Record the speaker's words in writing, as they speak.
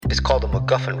It's called the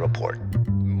MacGuffin Report.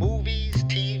 Movies,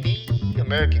 TV,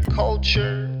 American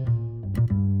culture.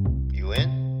 You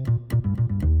in?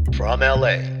 From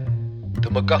LA, the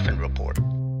MacGuffin Report.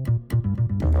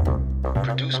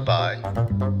 Produced by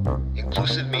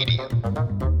Inclusive Media.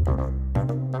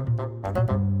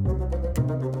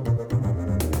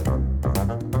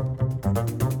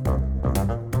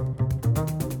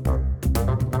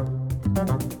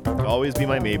 Always Be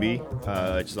My Maybe,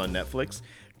 which is on Netflix.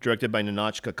 Directed by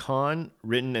Nahnatchka Khan,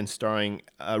 written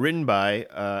by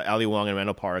Ali Wong and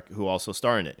Randall Park, who also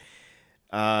star in it.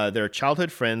 They're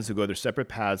childhood friends who go their separate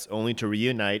paths only to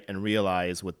reunite and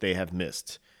realize what they have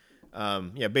missed.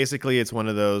 Basically it's one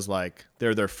of those, like,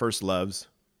 they're their first loves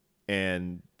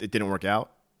and it didn't work out.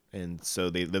 And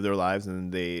so they live their lives,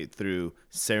 and they, through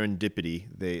serendipity,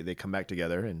 they come back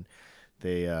together and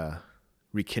they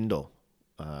rekindle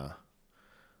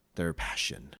their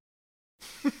passion.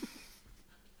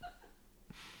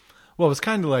 Well, it was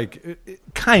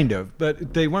kind of,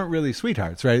 but they weren't really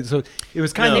sweethearts, right? So it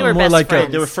was kind of more like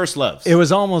they were first loves. It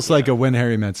was almost like a When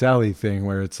Harry Met Sally thing,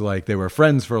 where it's like they were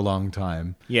friends for a long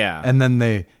time. Yeah. And then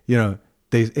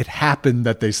it happened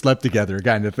that they slept together,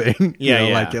 kind of thing.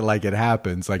 Like it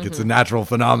happens, like it's a natural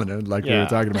phenomenon, like we were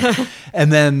talking about.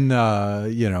 And then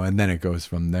and then it goes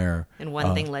from there. And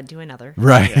one thing led to another.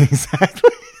 Right,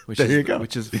 exactly. There you go.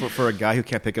 Which is for a guy who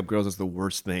can't pick up girls is the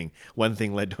worst thing. One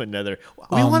thing led to another.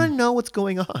 We want to know what's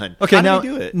going on. Okay, How now do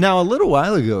you do it? Now a little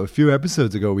while ago, a few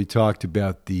episodes ago, we talked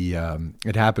about the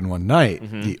It Happened One Night,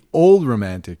 the old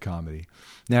romantic comedy.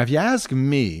 Now, if you ask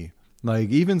me, like,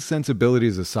 even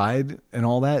sensibilities aside and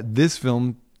all that, this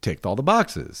film ticked all the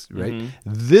boxes, right?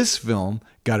 This film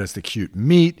got us the cute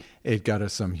meet. It got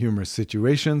us some humorous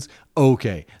situations.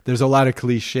 Okay, there's a lot of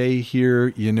cliche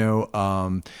here,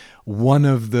 one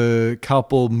of the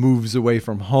couple moves away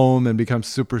from home and becomes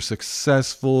super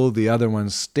successful. The other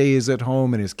one stays at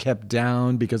home and is kept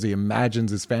down because he imagines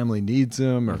his family needs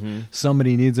him or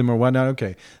somebody needs him or whatnot.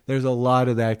 Okay, there's a lot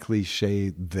of that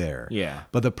cliche there. Yeah.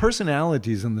 But the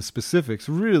personalities and the specifics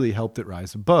really helped it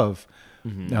rise above.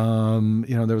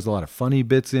 There was a lot of funny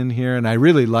bits in here, and I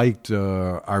really liked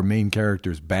our main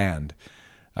character's band.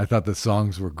 I thought the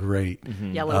songs were great.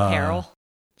 Yellow Peril.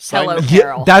 Hello Yeah,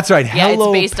 Peril. that's right. Yeah,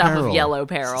 Hello it's based Peril. off of Yellow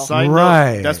Peril. Side note,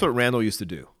 Right. that's what Randall used to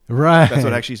do. Right. That's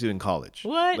what I actually used to do in college.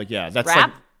 What? Like, yeah, that's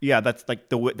Rap? that's like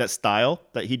that style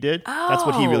that he did. That's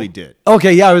what he really did.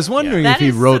 Okay, yeah, I was wondering Yeah. if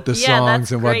he That is wrote the yeah, songs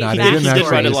that's and great. whatnot. He didn't did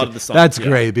actually write a say- lot of the songs, That's yeah.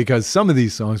 great, because some of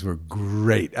these songs were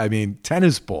great. I mean,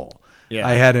 Tennis Ball. Yeah.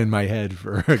 I had in my head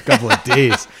for a couple of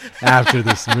days after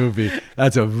this movie.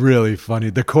 That's a really funny.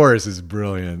 The chorus is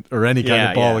brilliant, or any kind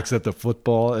of ball except the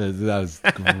football. That was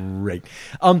great.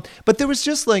 But there was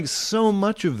just like so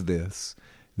much of this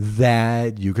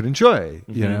that you could enjoy.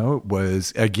 It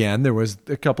was, again, there was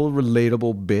a couple of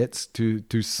relatable bits to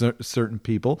certain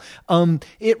people.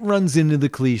 It runs into the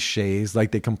cliches,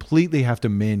 like they completely have to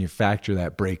manufacture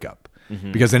that breakup.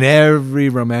 Because in every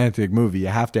romantic movie, you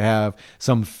have to have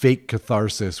some fake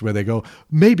catharsis where they go,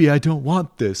 maybe I don't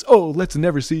want this. Oh, let's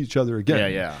never see each other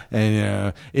again. Yeah.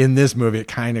 And in this movie, it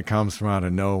kind of comes from out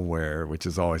of nowhere, which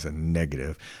is always a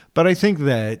negative. But I think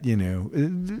that,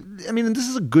 this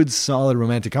is a good, solid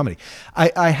romantic comedy.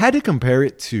 I had to compare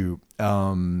it to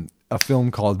a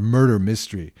film called Murder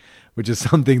Mystery, which is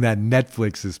something that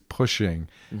Netflix is pushing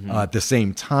at the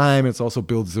same time. It's also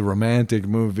builds a romantic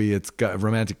movie. It's got a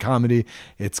romantic comedy.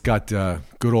 It's got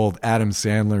good old Adam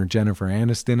Sandler and Jennifer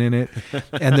Aniston in it.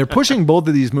 And they're pushing both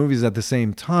of these movies at the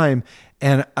same time.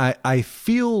 And I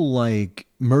feel like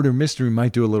Murder Mystery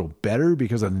might do a little better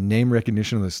because of the name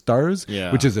recognition of the stars,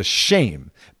 which is a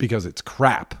shame because it's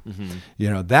crap.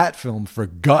 That film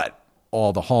forgot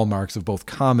all the hallmarks of both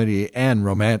comedy and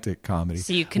romantic comedy.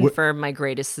 So you confirm my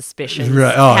greatest suspicions,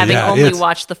 Right. Oh, having yeah, only it's-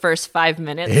 watched the first 5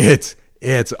 minutes.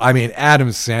 Adam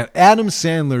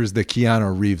Sandler is the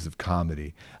Keanu Reeves of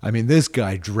comedy. I mean, this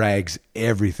guy drags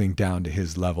everything down to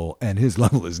his level, and his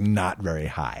level is not very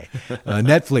high.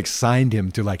 Netflix signed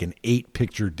him to like an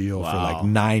 8-picture deal for like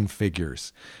 9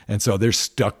 figures. And so they're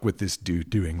stuck with this dude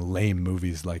doing lame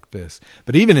movies like this.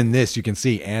 But even in this, you can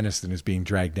see Aniston is being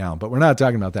dragged down. But we're not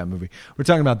talking about that movie. We're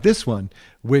talking about this one,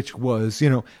 which was,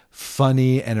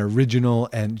 funny and original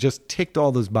and just ticked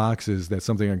all those boxes that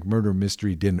something like Murder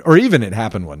Mystery didn't, or even It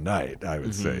Happened One Night, I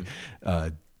would say,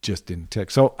 just didn't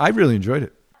tick. So I really enjoyed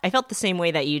it. I felt the same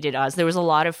way that you did, Oz. There was a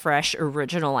lot of fresh,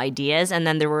 original ideas, and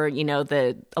then there were,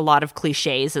 a lot of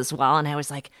cliches as well. And I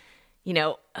was like,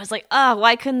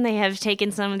 why couldn't they have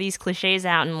taken some of these cliches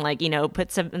out and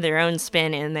put some of their own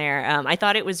spin in there? I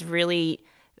thought it was really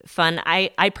fun.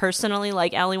 I personally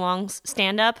like Ali Wong's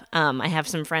stand-up. I have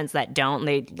some friends that don't.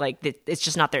 They it's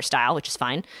just not their style, which is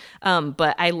fine.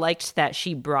 But I liked that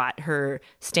she brought her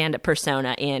stand-up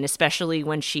persona in, especially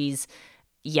when she's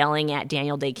yelling at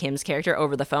Daniel Day Kim's character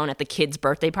over the phone at the kid's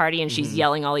birthday party, and she's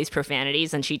yelling all these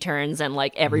profanities, and she turns and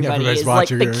like everybody is like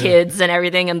the her. kids and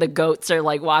everything, and the goats are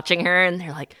like watching her, and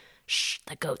they're like, shh,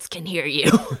 the goats can hear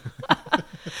you.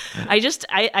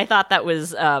 I thought that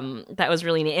was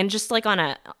really neat, and just like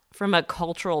from a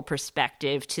cultural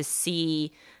perspective, to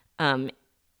see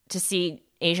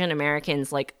Asian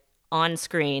Americans like on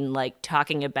screen, like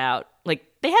talking about, like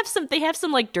they have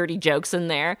some like dirty jokes in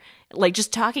there, like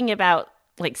just talking about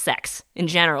like sex in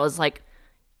general is like,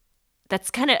 that's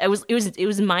kind of, it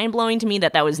was mind blowing to me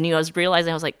that was new. I was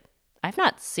realizing, I was like, I've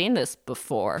not seen this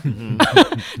before,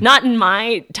 not in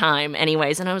my time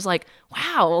anyways. And I was like,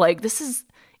 wow, like this is,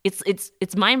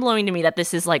 it's mind blowing to me that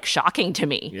this is like shocking to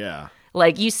me. Yeah.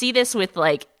 Like you see this with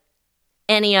like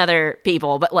any other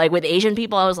people, but like with Asian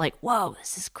people, I was like, whoa,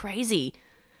 this is crazy.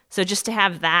 So just to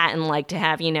have that, and like to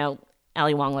have,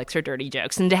 Ali Wong likes her dirty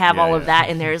jokes, and to have all of that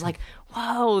in there is like,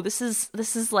 whoa, this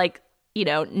is like,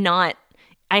 not,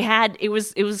 it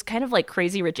was kind of like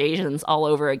Crazy Rich Asians all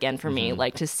over again for me.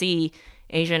 Like to see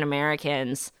Asian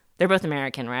Americans, they're both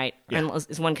American, right? Yeah. And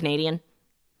is one Canadian?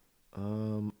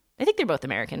 I think they're both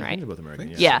American, right? I think they're both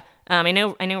American. Yeah. I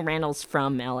know Randall's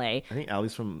from LA. I think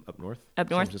Allie's from up north. Up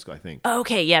north? San Francisco, I think. Oh,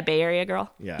 okay, yeah, Bay Area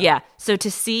girl. Yeah. Yeah. So to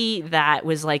see that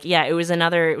was like, it was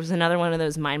another one of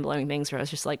those mind blowing things where I was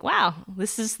just like, wow,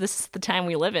 this is the time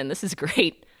we live in. This is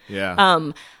great. Yeah.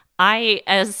 I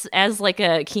as like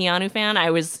a Keanu fan,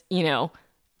 I was a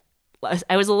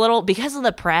little, because of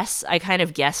the press, I kind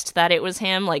of guessed that it was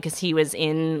him, like, because he was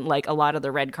in like a lot of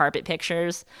the red carpet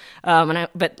pictures.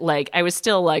 But I was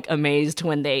still like amazed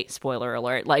when they, spoiler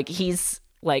alert, like he's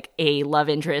like a love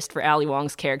interest for Ali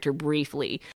Wong's character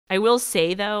briefly. I will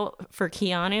say though, for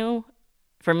Keanu,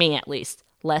 for me at least,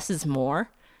 less is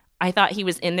more. I thought he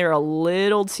was in there a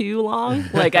little too long.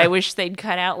 Like I wish they'd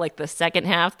cut out like the second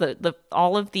half,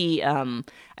 I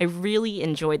really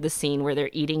enjoyed the scene where they're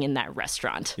eating in that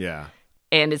restaurant. Yeah.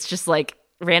 And it's just like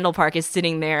Randall Park is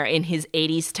sitting there in his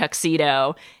 80s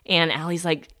tuxedo, and Allie's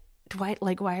like, why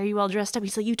are you all dressed up?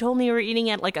 He's like, you told me we were eating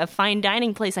at like a fine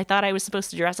dining place. I thought I was supposed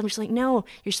to dress up. She's like, no,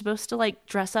 you're supposed to like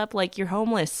dress up like you're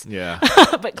homeless. Yeah.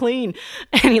 But clean.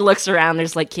 And he looks around,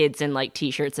 there's like kids in like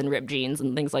t-shirts and ripped jeans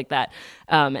and things like that.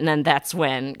 And then that's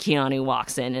when Keanu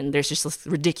walks in, and there's just this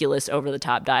ridiculous over the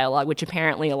top dialogue, which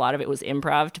apparently a lot of it was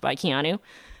improv by Keanu.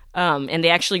 And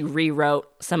they actually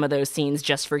rewrote some of those scenes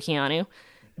just for Keanu.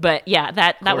 But yeah,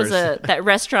 that was that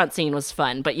restaurant scene was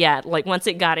fun. But yeah, like once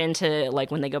it got into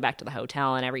like when they go back to the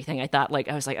hotel and everything,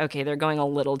 I was like, okay, they're going a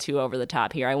little too over the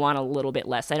top here. I want a little bit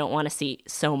less. I don't want to see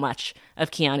so much of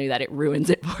Keanu that it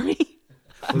ruins it for me.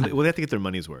 Well, they have to get their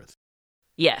money's worth.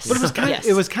 Yes. But it was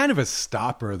yes. kind of a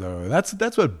stopper though.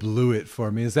 That's what blew it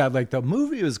for me, is that like the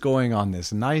movie was going on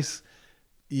this nice,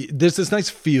 there's this nice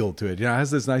feel to it. It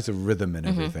has this nice rhythm and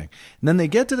everything. And then they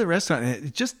get to the restaurant and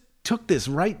it just took this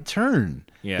right turn.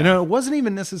 Yeah. It wasn't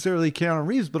even necessarily Keanu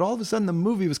Reeves, but all of a sudden the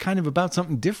movie was kind of about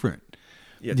something different.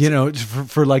 Yeah,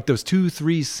 For like those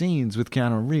 2-3 scenes with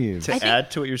Keanu Reeves. To add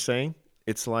to what you're saying,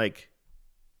 it's like,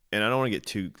 and I don't want to get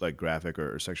too like graphic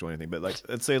or sexual or anything, but like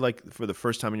let's say like for the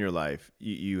first time in your life,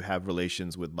 you have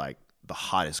relations with like the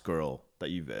hottest girl that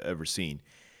you've ever seen.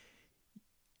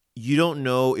 You don't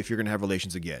know if you're going to have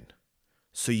relations again.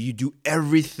 So you do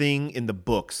everything in the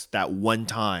books that one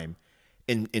time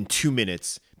in 2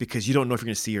 minutes because you don't know if you're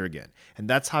going to see her again. And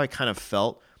that's how I kind of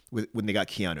felt when they got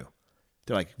Keanu.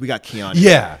 They're like, we got Keanu.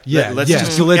 Let's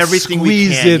just do everything we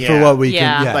can. Squeeze it for what we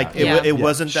can. Yeah. Like it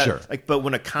wasn't that. Sure. Like, but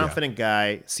when a confident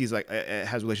guy sees like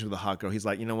has a relationship with a hot girl, he's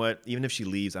like, you know what? Even if she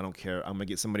leaves, I don't care. I'm gonna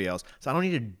get somebody else. So I don't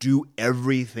need to do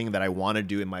everything that I want to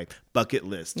do in my bucket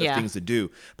list of things to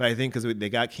do. But I think because they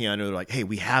got Keanu, they're like, hey,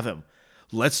 we have him.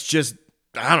 Let's just,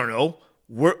 I don't know,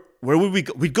 where would we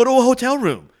go? We'd go to a hotel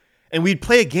room. And we'd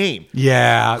play a game.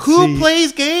 Yeah. Who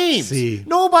plays games?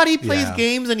 Nobody plays Yeah.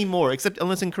 games anymore, except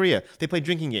unless in Korea they play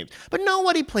drinking games. But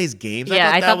nobody plays games.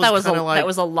 Yeah, I thought that was like, a lot,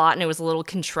 and it was a little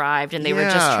contrived, and they were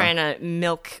just trying to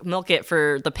milk it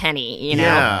for the penny, you know.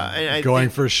 Yeah, and going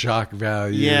for shock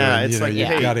value. Yeah, and, it's like, you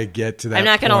hey, got to get to that. I'm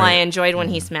not gonna point. lie, I enjoyed when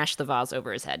he smashed the vase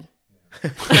over his head.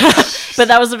 But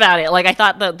that was about it. Like I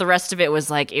thought the rest of it was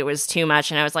like it was too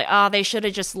much, and I was like, oh, they should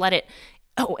have just let it.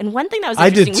 Oh, and one thing that was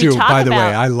interesting, I did too. By the way,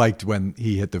 about, I liked when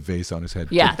he hit the vase on his head.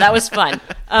 yeah, that was fun.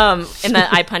 And then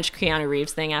I punched Keanu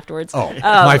Reeves thing afterwards. Oh,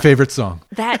 my favorite song.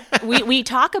 That we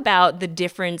talk about the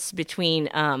difference between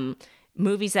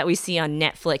movies that we see on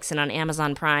Netflix and on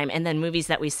Amazon Prime, and then movies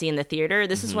that we see in the theater,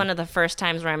 this is one of the first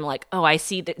times where I'm like, oh, I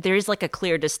see that there is like a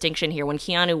clear distinction here. When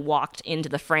Keanu walked into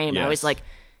the frame, I was like,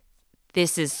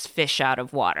 this is fish out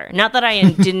of water. Not that I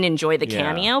didn't enjoy the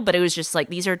cameo, but it was just like,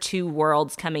 these are two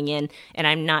worlds coming in, and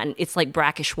I'm not, it's like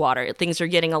brackish water. Things are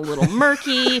getting a little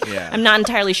murky. I'm not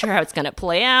entirely sure how it's going to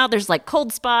play out. There's like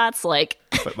cold spots, like,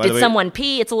 did someone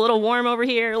pee? It's a little warm over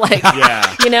here. Like,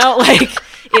 you know, like,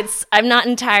 I'm not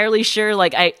entirely sure.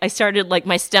 Like, I started, like,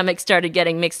 my stomach started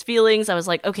getting mixed feelings. I was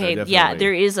like, okay,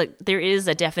 there is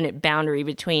a definite boundary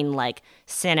between, like,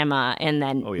 cinema and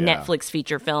then Netflix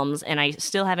feature films, and I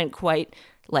still haven't quite,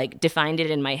 like, defined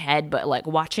it in my head, but, like,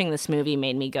 watching this movie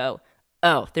made me go,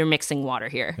 oh, they're mixing water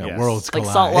here. Worlds like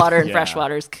collide. salt water and fresh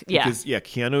waters. Because,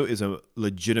 Keanu is a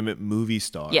legitimate movie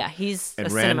star. Yeah, he's and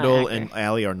a Randall cinema actor. and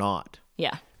Allie are not.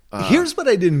 Yeah. Here's what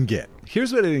I didn't get.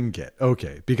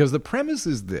 Okay, because the premise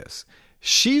is this.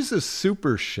 She's a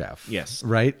super chef. Yes.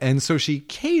 Right? And so she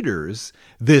caters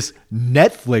this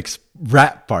Netflix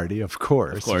rap party, of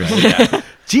course. Of course, right?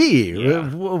 Gee,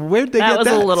 where'd they That get was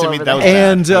that? a little To me, over that the was head.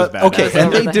 bad. And That was bad. okay, That was and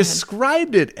over they the head.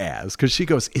 described it as, because she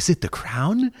goes, "Is it The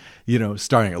Crown?" You know,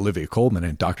 starring Olivia Colman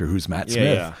and Doctor Who's Matt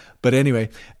Smith. yeah. But anyway,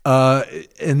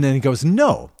 and then he goes,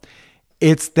 "No,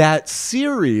 it's that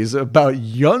series about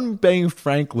young Ben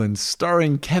Franklin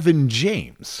starring Kevin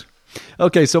James."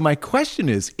 Okay, so my question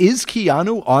is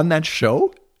Keanu on that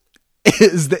show?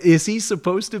 Is he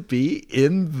supposed to be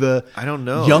in the I don't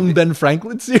know. Young Ben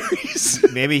Franklin series?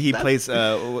 Maybe he plays.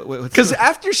 What's Because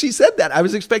after she said that, I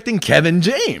was expecting Kevin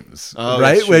James, Oh,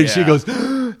 right? that's true, When she yeah.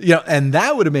 goes, and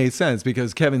that would have made sense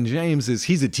because Kevin James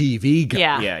he's a TV guy,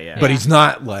 Yeah. but he's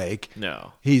not like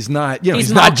No. he's not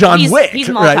he's mall- not John Wick, he's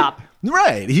mall right? cop.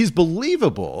 Right, he's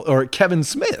believable. Or Kevin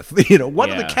Smith, one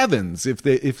of the Yeah. Kevins.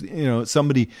 If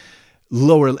somebody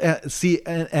lower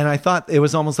and I thought it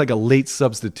was almost like a late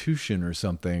substitution or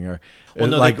something, or Well,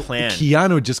 no, like they planned.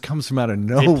 Keanu just comes from out of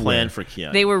They nowhere. planned for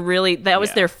Keanu. They were really, that was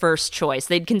Yeah. their first choice.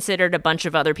 They'd considered a bunch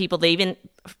of other people. They even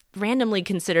randomly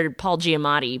considered Paul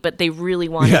Giamatti, but they really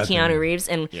wanted Yeah, Keanu they- Reeves,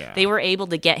 and Yeah. they were able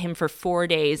to get him for 4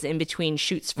 days in between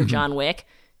shoots for John Wick.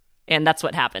 And that's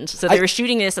what happened. So they were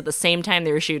shooting this at the same time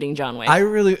they were shooting John Wick.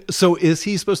 So is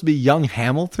he supposed to be young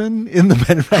Hamilton in the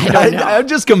Ben Franklin? don't know. I'm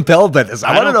just compelled by this.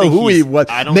 I want to don't know think who he he's- was.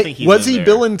 I don't think he's was in he there.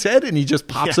 Bill and Ted, and he just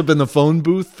pops up in the phone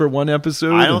booth for one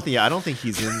episode? I don't think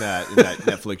he's in that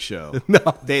Netflix show. No,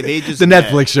 They just the met.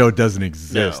 Netflix show doesn't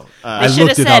exist. No. I they should have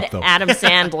looked it said up though. Adam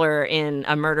Sandler in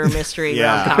a murder mystery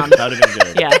Yeah, rom-com. that would have been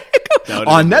good. Yeah, That would've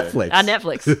On been good. Netflix. on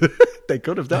Netflix. They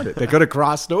could have done it. They could have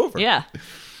crossed over. Yeah.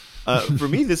 For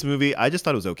me, this movie, I just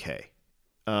thought it was okay.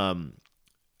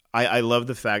 I love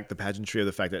the pageantry of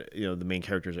the fact that the main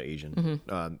characters are Asian.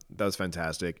 That was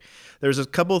fantastic. There's a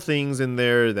couple things in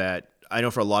there that I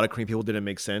know for a lot of Korean people didn't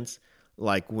make sense,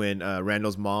 like when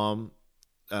Randall's mom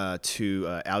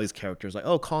to Allie's character is like,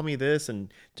 "Oh, call me this,"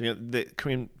 and the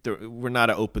Korean, we're not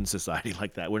an open society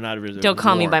like that. We're not. Don't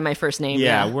call me by my first name.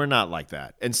 Yeah, Yeah. we're not like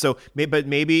that. And so, but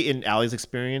maybe in Allie's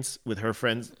experience with her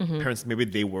friends, parents, maybe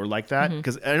they were like that.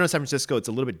 Because I know in San Francisco, it's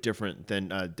a little bit different than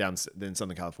than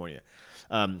Southern California.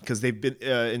 Because they've been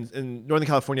in Northern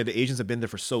California, the Asians have been there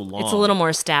for so long. It's a little more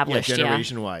established. Yeah.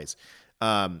 generation wise.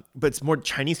 But it's more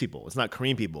Chinese people. It's not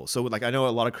Korean people. So like I know a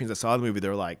lot of Koreans that saw the movie,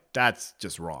 they're like, "That's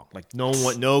just wrong." Like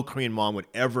no Korean mom would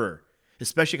ever,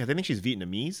 especially because I think she's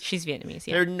Vietnamese. She's Vietnamese.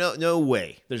 Yeah. There's no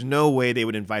way. There's no way they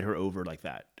would invite her over like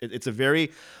that. It's a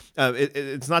very.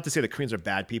 It's not to say that Koreans are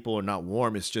bad people or not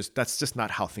warm. It's just that's just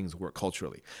not how things work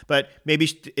culturally. But maybe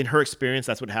in her experience,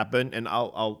 that's what happened, and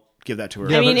I'll give that to her.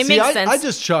 Yeah, I mean, but it makes sense. I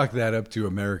just chalk that up to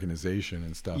Americanization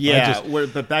and stuff. Yeah,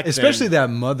 but back especially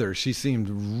then, that mother, she seemed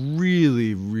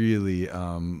really, really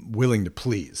willing to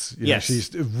please. Yes.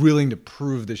 She's willing to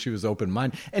prove that she was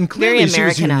open-minded, and clearly Very she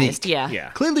was Americanized. unique. Yeah.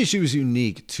 Clearly she was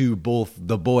unique to both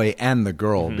the boy and the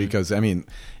girl because I mean,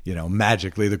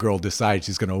 magically the girl decides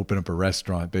she's going to open up a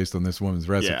restaurant based on this woman's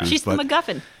recipes. She's the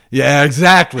MacGuffin. Yeah,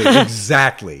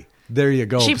 exactly. There you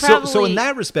go. She So probably- in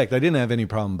that respect, I didn't have any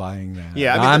problem buying that.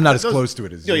 Yeah, I mean, I'm not as those- close to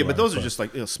it as you Yeah, but are, those are just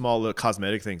like small little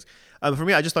cosmetic things. For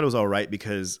me, I just thought it was all right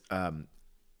because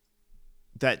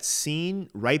that scene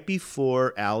right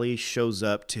before Allie shows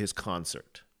up to his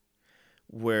concert,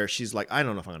 where she's like, "I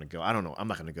don't know if I'm gonna go. I don't know. I'm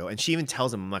not gonna go," and she even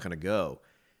tells him, "I'm not gonna go,"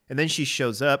 and then she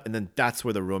shows up, and then that's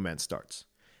where the romance starts.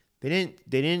 They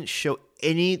didn't show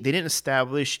any. They didn't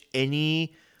establish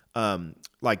any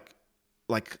like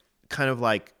kind of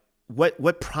like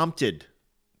what prompted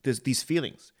these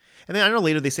feelings. And then I know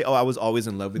later they say, "Oh, I was always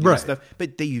in love with you," Right. and stuff,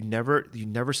 but you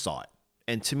never saw it.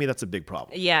 And to me, that's a big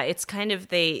problem. Yeah, it's kind of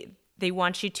they they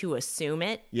want you to assume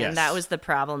it. Yes. And that was the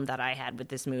problem that I had with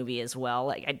this movie as well.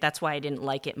 Like that's why I didn't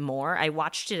like it more. I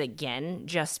watched it again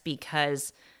just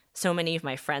because so many of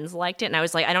my friends liked it. And I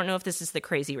was like, I don't know if this is the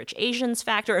Crazy Rich Asians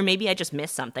factor or maybe I just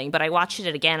missed something. But I watched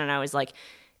it again and I was like,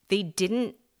 they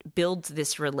didn't build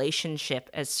this relationship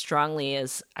as strongly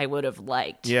as I would have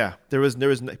liked. Yeah, there was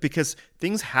because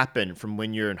things happen from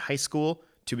when you're in high school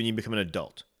to when you become an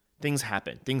adult. Things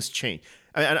happen. Things change.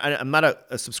 I'm not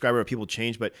a subscriber of people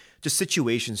change, but just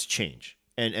situations change,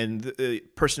 and the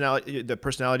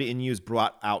personality in you is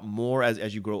brought out more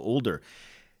as you grow older.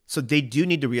 So they do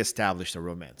need to reestablish the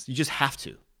romance. You just have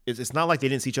to. It's not like they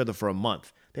didn't see each other for a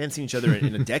month. They hadn't seen each other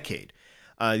in a decade.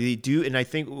 They do, and I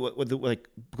think like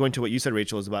going to what you said,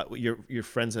 Raechel, is about your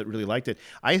friends that really liked it.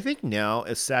 I think now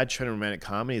a sad trend in romantic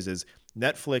comedies is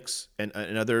Netflix and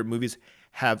other movies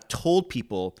have told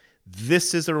people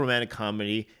this is a romantic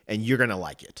comedy and you're gonna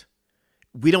like it.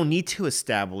 We don't need to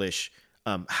establish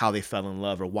how they fell in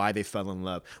love or why they fell in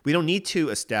love. We don't need to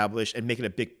establish and make it a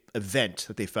big event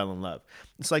that they fell in love.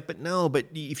 It's like, but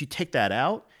if you take that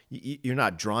out, you're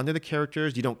not drawn to the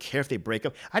characters. You don't care if they break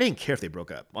up. I didn't care if they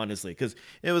broke up, honestly, because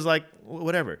it was like,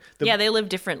 whatever. They live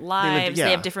different lives.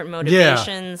 They have different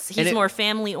motivations. Yeah. He's more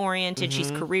family-oriented.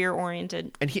 She's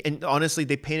career-oriented. And honestly,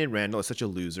 they painted Randall as such a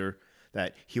loser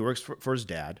that he works for his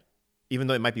dad, even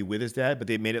though it might be with his dad, but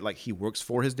they made it like he works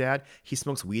for his dad. He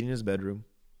smokes weed in his bedroom.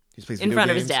 He plays in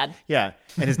front of his dad. Yeah,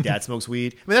 and his dad smokes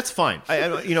weed. I mean, that's fine.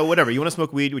 Whatever. You want to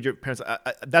smoke weed with your parents.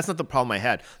 That's not the problem I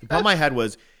had. The problem I had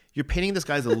was you're painting this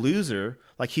guy as a loser.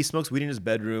 Like he smokes weed in his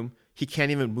bedroom. He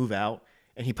can't even move out,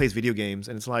 and he plays video games.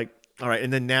 And it's like, all right.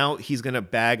 And then now he's gonna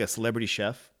bag a celebrity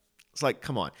chef. It's like,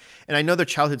 come on. And I know they're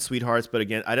childhood sweethearts, but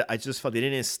again, I just felt they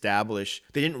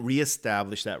didn't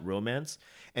reestablish that romance.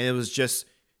 And it was just,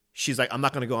 she's like, I'm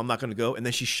not gonna go. And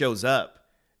then she shows up.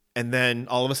 And then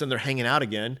all of a sudden they're hanging out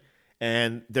again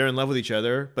and they're in love with each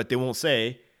other, but they won't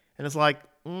say. And it's like,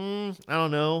 I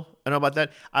don't know. I don't know about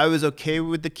that. I was okay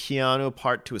with the Keanu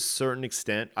part to a certain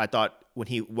extent. I thought when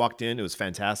he walked in, it was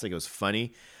fantastic. It was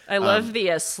funny. I love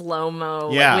the slow-mo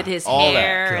with his all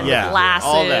hair that. and Yeah, the glasses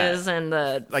all that. and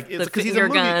the Because finger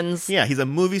guns. Yeah, he's a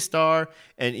movie star,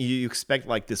 and you expect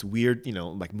like this weird,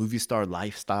 like movie star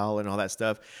lifestyle and all that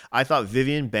stuff. I thought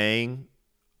Vivian Bang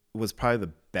was probably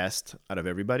the best out of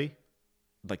everybody.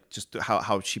 Like just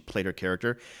how she played her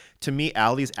character. To me,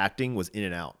 Allie's acting was in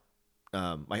and out.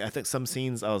 I think some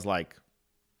scenes I was like,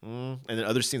 and then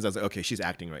other scenes I was like, okay, she's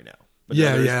acting right now. But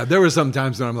Yeah. There were some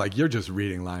times when I'm like, you're just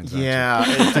reading lines. Yeah,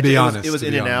 to be honest, it was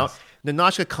in and out.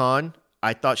 Nahnatchka Khan,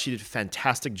 I thought she did a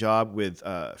fantastic job with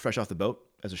Fresh Off the Boat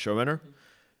as a showrunner.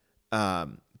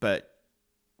 But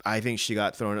I think she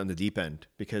got thrown on the deep end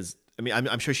because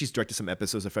I'm sure she's directed some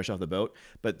episodes of Fresh Off the Boat,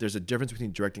 but there's a difference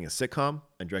between directing a sitcom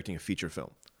and directing a feature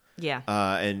film. Yeah.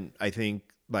 And I think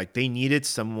like they needed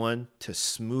someone to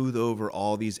smooth over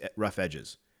all these rough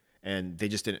edges, and they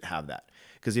just didn't have that.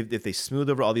 Because if they smoothed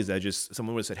over all these edges,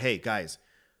 someone would have said, "Hey guys,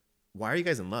 why are you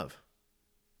guys in love?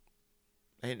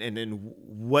 And then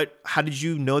what? How did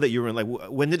you know that you were in? Like,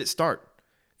 when did it start?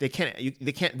 They can't.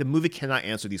 The movie cannot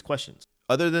answer these questions.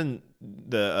 Other than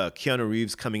the Keanu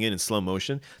Reeves coming in slow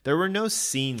motion, there were no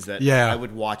scenes that I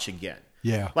would watch again.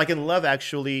 Yeah. Like in Love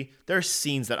Actually, there are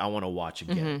scenes that I want to watch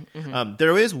again.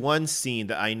 There is one scene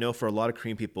that I know for a lot of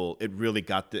Korean people, it really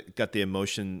got the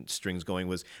emotion strings going,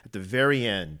 was at the very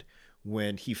end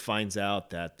when he finds out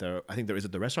that the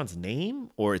restaurant's name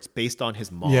or it's based on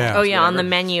his mom. Yeah. Oh yeah, on the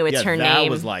menu it's her that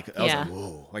name. Was like, I was like,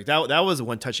 whoa. Like that was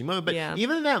one touching moment. But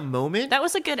even in that moment, that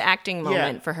was a good acting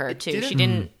moment for her too. She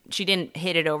didn't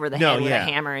hit it over the head with a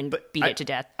hammer and beat it to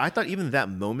death. I thought even that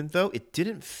moment though, it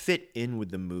didn't fit in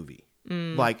with the movie.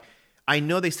 Like I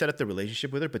know they set up the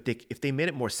relationship with her, but if they made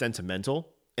it more sentimental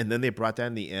and then they brought that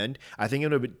in the end, I think it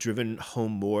would have driven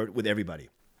home more with everybody.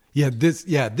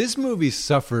 This movie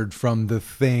suffered from the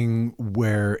thing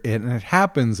where and it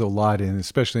happens a lot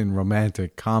especially in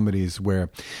romantic comedies, where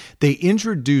they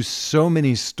introduce so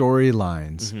many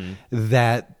storylines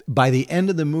that by the end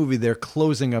of the movie they're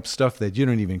closing up stuff that you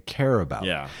don't even care about.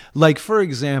 Yeah. Like for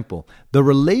example, the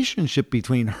relationship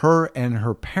between her and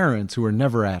her parents, who were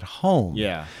never at home,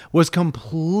 was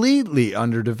completely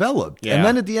underdeveloped. Yeah. And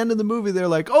then at the end of the movie they're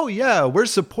like, "Oh yeah, we're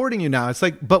supporting you now." It's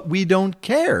like, but we don't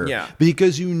care. Yeah.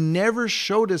 Because you never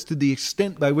showed us to the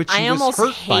extent by which she was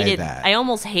hurt by that. I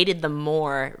almost hated them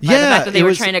more by the fact that they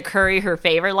were trying to curry her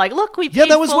favor. Like, look, we paid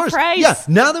that was full worse. price. Yeah,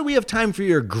 now that we have time for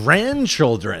your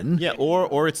grandchildren. Yeah,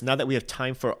 or it's It's not that we have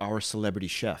time for our celebrity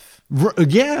chef.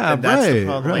 Yeah, and that's right. the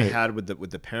problem right. I had with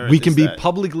the parents. We can be that,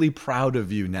 publicly proud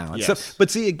of you now. Yes. So, but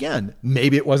see, again,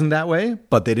 maybe it wasn't that way,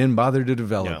 but they didn't bother to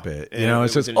develop No. it. And You know,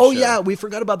 it's it just, didn't oh show. yeah, we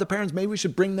forgot about the parents. Maybe we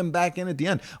should bring them back in at the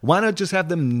end. Why not just have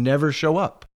them never show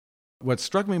up? What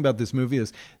struck me about this movie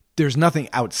is there's nothing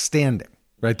outstanding,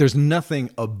 right? There's nothing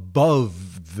above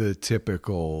the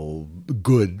typical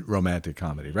good romantic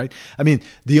comedy, right? I mean,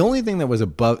 the only thing that was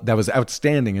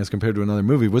outstanding as compared to another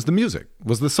movie was the music,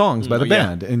 was the songs by the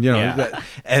band, and you know,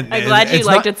 and I'm glad you it's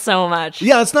liked not- it so much.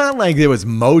 Yeah, it's not like it was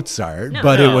Mozart,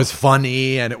 but No. it was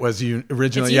funny and it was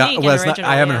original. It's Yeah, unique well, and it's not,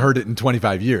 original, I haven't yeah. heard it in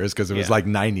 25 years because it was Yeah. like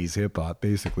 90s hip hop,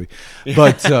 basically.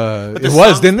 But, it was,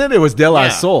 songs- didn't it? It was De La Yeah.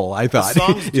 Soul, I thought. The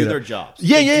songs You do know. their jobs.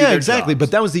 Yeah, They do yeah, their exactly. jobs.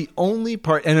 But that was the only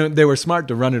part, and they were smart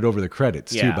to run it over the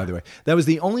credits too. Yeah. By the way, that was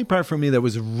the only part for me that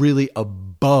was really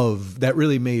above. That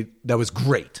was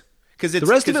great. Because The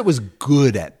rest of it was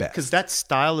good at best. Because that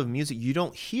style of music you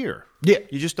don't hear. Yeah.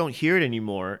 You just don't hear it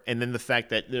anymore. And then the fact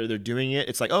that they're doing it,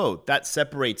 it's like, oh, that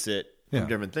separates it Yeah. from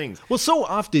different things. Well, so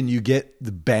often you get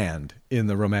the band in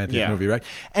the romantic Yeah. movie, right?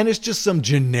 And it's just some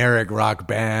generic rock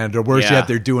band, or worse Yeah. yet,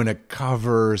 they're doing a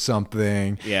cover or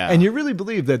something. Yeah. And you really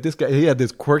believe that this guy, he had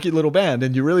this quirky little band,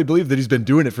 and you really believe that he's been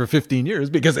doing it for 15 years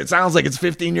because it sounds like it's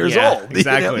 15 years Yeah, old. you know?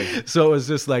 exactly. So it's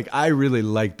just like, I really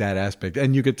liked that aspect.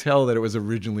 And you could tell that it was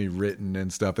originally written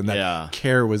and stuff, and that Yeah.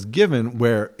 care was given,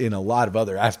 where in a lot of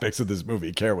other aspects of this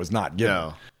movie, care was not given.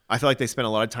 No. I feel like they spent a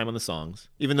lot of time on the songs,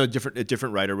 even though a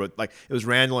different writer wrote, like it was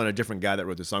Randall and a different guy that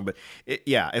wrote the song. But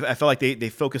I felt like they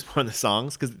focused more on the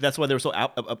songs because that's why they were so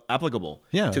applicable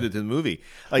to the movie.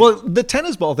 Like, Well, the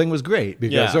tennis ball thing was great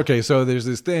because, Yeah. okay, so there's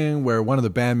this thing where one of the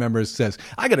band members says,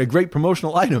 I got a great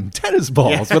promotional item, tennis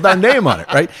balls with our name on it,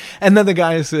 right? And then the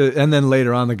guy says, and then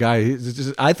later on the guy,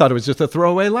 I thought it was just a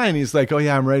throwaway line. He's like, oh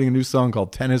yeah, I'm writing a new song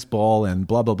called Tennis Ball and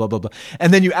blah, blah, blah, blah, blah.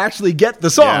 And then you actually get the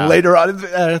song Yeah. later on. And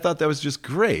I thought that was just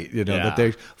great, you know, Yeah. that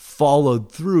they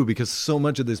followed through, because so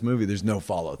much of this movie, there's no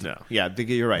follow through. no, yeah,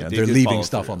 you're right. Yeah, They they're did leaving follow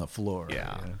stuff through. on the floor.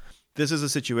 Yeah. you know? This is a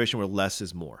situation where less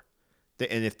is more.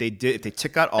 And if they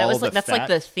took out all That was the like that's fat, like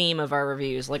the theme of our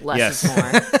reviews. Like less Yes. is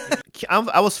more.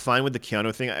 I was fine with the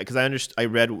Keanu thing because I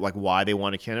read like why they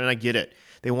wanted Keanu, and I get it.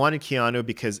 They wanted Keanu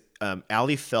because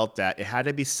Ali felt that it had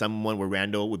to be someone where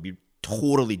Randall would be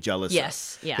totally jealous.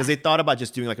 Yes, yeah. Because they thought about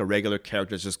just doing like a regular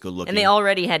character that's just good looking. And they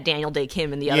already had Daniel Day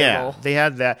Kim in the other role. They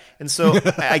had that, and so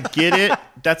I get it.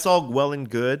 That's all well and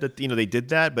good that they did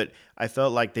that, but I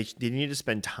felt like they needed to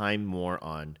spend time more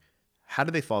on how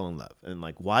did they fall in love and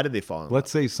like why did they fall in love.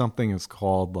 Let's say something is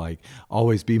called like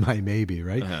Always Be My Maybe,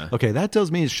 right? Uh-huh. Okay, that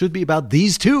tells me it should be about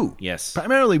these two. Yes.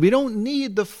 Primarily, we don't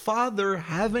need the father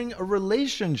having a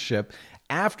relationship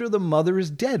after the mother is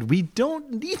dead. We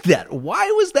don't need that. Why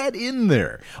was that in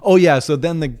there? Oh yeah, so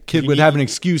then the kid would have an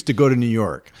excuse to go to New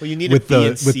York Well, you need with a B the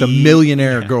and with the C.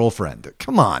 millionaire girlfriend.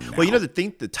 Come on. Well, you now. know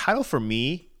the title for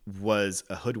me was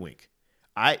a hoodwink.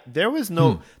 There was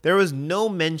no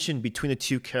mention between the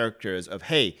two characters of,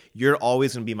 hey, you're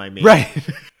always gonna be my mate. Right.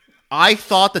 I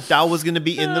thought that was gonna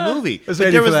be in the movie, was but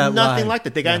ready there for was that nothing line. like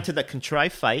that. They got into that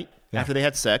contrived fight after they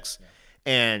had sex,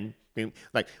 and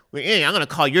like, hey, I'm gonna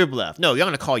call your bluff. No, you're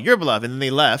gonna call your bluff, and then they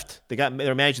left. They got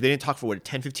their marriage. They didn't talk for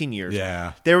 10, 15 years.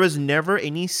 Yeah. There was never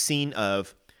any scene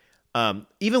of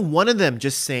even one of them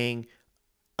just saying,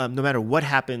 no matter what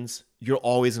happens, you're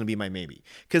always going to be my maybe.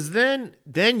 Because then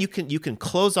you can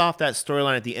close off that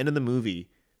storyline at the end of the movie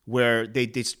where they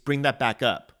just bring that back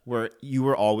up, where you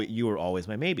were always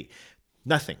my maybe.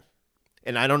 Nothing.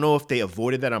 And I don't know if they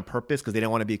avoided that on purpose because they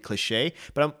didn't want to be a cliche.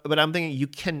 But I'm thinking you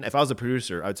can. If I was a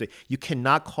producer, I would say you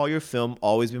cannot call your film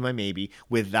 "Always Be My Maybe"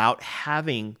 without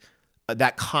having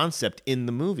that concept in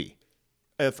the movie.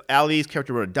 If Ali's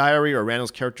character wrote a diary or Randall's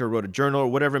character wrote a journal or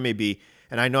whatever it may be,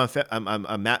 and I know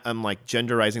I'm like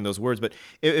genderizing those words, but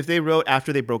if they wrote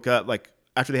after they broke up, like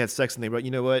after they had sex, and they wrote,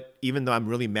 you know what, even though I'm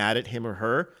really mad at him or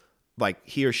her, like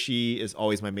he or she is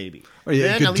always my maybe. Or you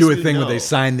Then could at do a least we thing where know. they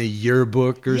sign the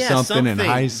yearbook or Yeah, something in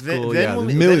high school. There's a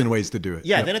million ways to do it.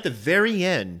 Yeah, then at the very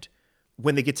end,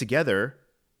 when they get together,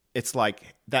 it's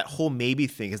like that whole maybe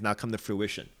thing has now come to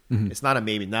fruition. Mm-hmm. It's not a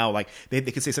maybe now. Like they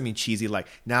could say something cheesy like,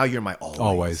 "Now you're my always."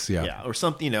 Always, yeah. or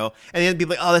something, and then be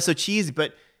like, "Oh, that's so cheesy,"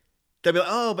 but they'll be like,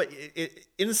 "Oh, but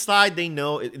inside they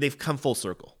know they've come full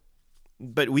circle."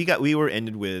 But we were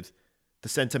ended with the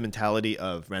sentimentality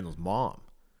of Randall's mom,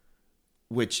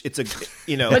 which it's a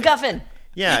MacGuffin.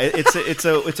 Yeah,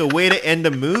 it's a way to end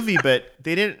a movie, but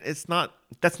they didn't. It's not.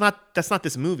 That's not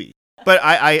this movie. But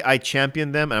I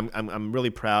champion them, and I'm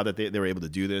really proud that they were able to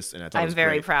do this. And I thought it I'm was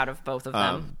very great. proud of both of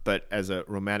them. But as a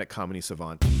romantic comedy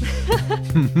savant,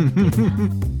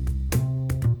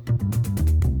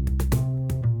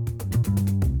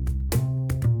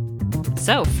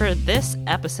 So for this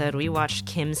episode, we watched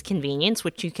Kim's Convenience,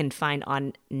 which you can find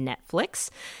on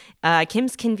Netflix.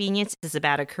 Kim's Convenience is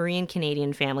about a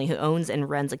Korean-Canadian family who owns and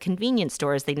runs a convenience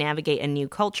store as they navigate a new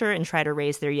culture and try to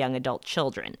raise their young adult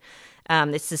children.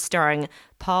 This is starring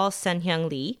Paul Sun-hyung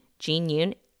Lee, Jin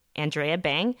Yoon, Andrea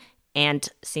Bang, and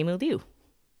Simu Liu.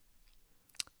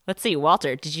 Let's see,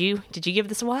 Walter, did you give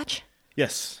this a watch?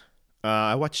 Yes.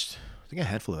 I watched, I think, a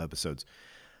handful of episodes.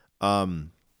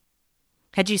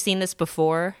 Had you seen this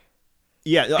before?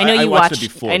 Yeah, I know you watched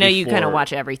it before. I know you kind of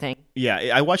watch everything. Yeah,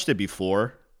 I watched it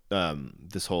before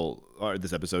this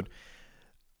episode.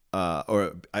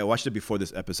 Or I watched it before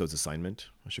this episode's assignment.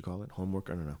 I should call it homework.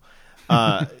 I don't know.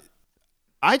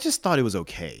 I just thought it was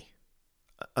okay.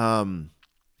 I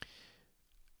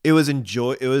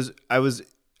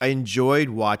enjoyed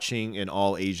watching an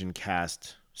all Asian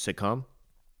cast sitcom,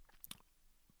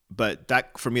 but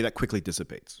that for me that quickly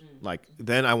dissipates. Like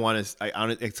then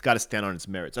it's got to stand on its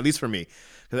merits, at least for me,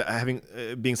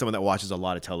 because being someone that watches a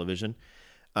lot of television,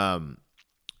 I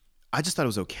just thought it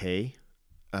was okay.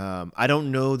 I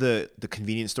don't know the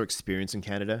convenience store experience in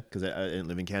Canada because I didn't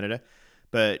live in Canada,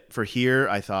 but for here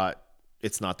I thought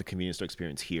it's not the convenience store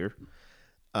experience here.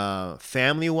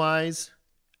 Family wise,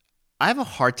 I have a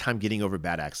hard time getting over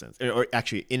bad accents, or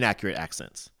actually inaccurate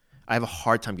accents. I have a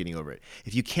hard time getting over it.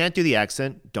 If you can't do the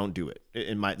accent, don't do it.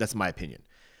 That's my opinion.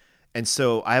 And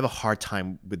so I have a hard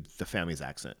time with the family's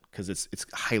accent because it's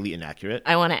highly inaccurate.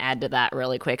 I want to add to that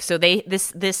really quick. So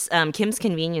this Kim's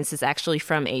Convenience is actually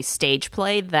from a stage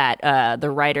play that the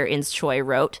writer Ins Choi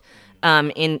wrote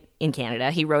in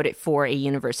Canada. He wrote it for a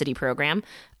university program.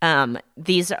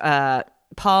 These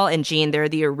Paul and Jean, they're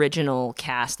the original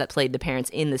cast that played the parents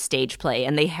in the stage play,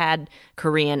 and they had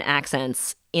Korean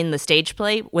accents in the stage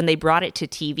play. When they brought it to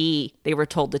TV, they were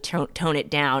told to tone it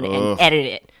down and edit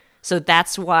it. So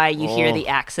that's why you hear the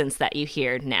accents that you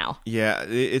hear now. Yeah,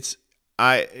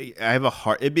 I have a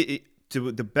hard.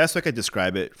 The best way I could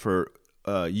describe it for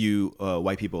you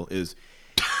white people is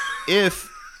if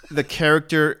the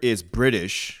character is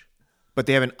British, but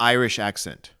they have an Irish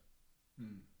accent,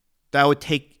 that would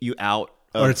take you out.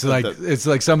 Or it's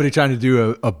like somebody trying to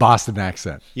do a Boston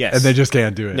accent. Yes. And they just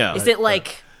can't do it. No. Is it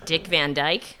like Dick Van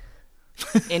Dyke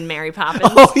in Mary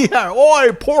Poppins? Oh, yeah.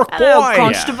 Oi, pork boy. Hello,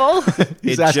 Constable.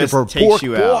 He's it asking just for takes pork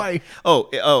you boy.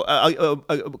 Out.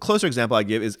 A closer example I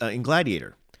give is in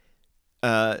Gladiator.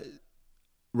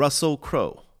 Russell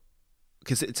Crowe.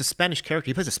 Because it's a Spanish character.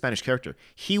 He plays a Spanish character.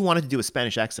 He wanted to do a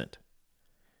Spanish accent.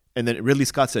 And then Ridley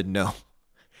Scott said no.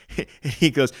 And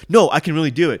he goes, no, I can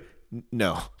really do it.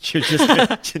 No, you're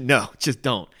just no, just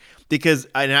don't. Because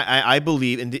I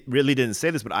believe, and Ridley didn't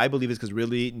say this, but I believe it's because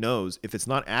Ridley knows if it's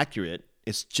not accurate,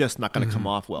 it's just not going to come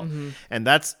off well. And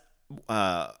that's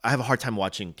I have a hard time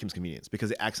watching Kim's Convenience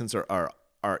because the accents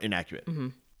are inaccurate.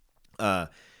 The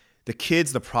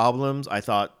kids, the problems, I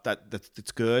thought that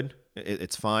it's good,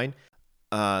 it's fine.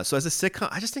 So as a sitcom,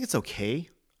 I just think it's okay.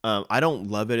 I don't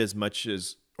love it as much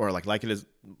as. Or like it as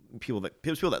people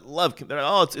that love, they're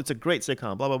like, it's a great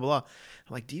sitcom, blah blah blah.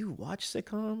 I'm like, do you watch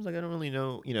sitcoms? Like I don't really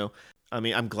know. I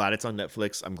mean, I'm glad it's on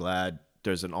Netflix. I'm glad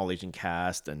there's an all Asian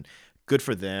cast and good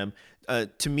for them.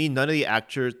 To me, none of the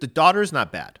actors. The daughter's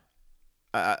not bad.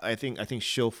 I think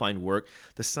she'll find work.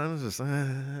 The son is just,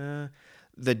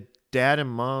 the dad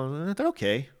and mom, they're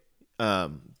okay.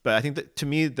 But I think that to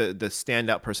me the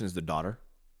standout person is the daughter.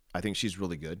 I think she's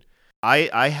really good.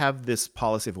 I have this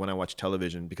policy of when I watch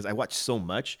television, because I watch so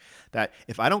much, that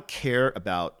if I don't care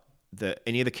about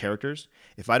any of the characters,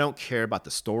 if I don't care about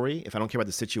the story, if I don't care about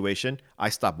the situation, I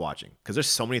stop watching because there's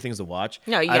so many things to watch.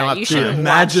 No, yeah, I don't have you time. shouldn't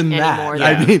Imagine watch that. anymore.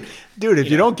 I mean, dude, if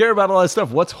you don't care about all that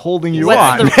stuff, what's holding you What's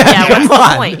on? what's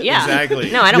the point? Yeah, Exactly.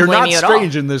 No, I don't You're blame not you at all.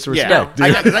 strange in this respect. Yeah,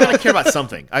 dude. I gotta care about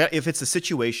something. If it's a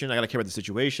situation, I gotta care about the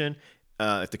situation.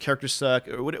 If the characters suck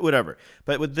or whatever.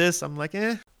 But with this, I'm like,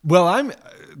 eh. Well,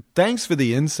 thanks for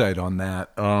the insight on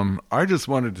that. I just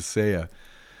wanted to say a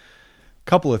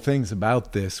couple of things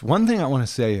about this. One thing I want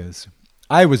to say is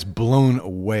I was blown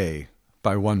away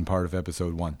by one part of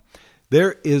episode 1.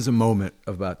 There is a moment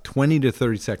of about 20 to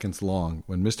 30 seconds long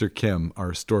when Mr. Kim,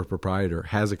 our store proprietor,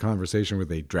 has a conversation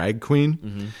with a drag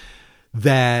queen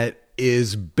that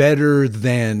is better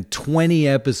than 20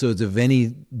 episodes of any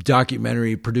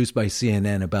documentary produced by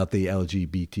CNN about the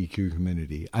LGBTQ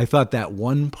community. I thought that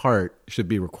one part should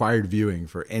be required viewing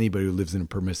for anybody who lives in a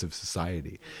permissive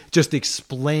society. Just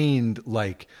explained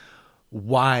like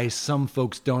why some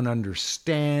folks don't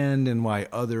understand and why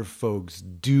other folks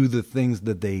do the things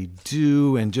that they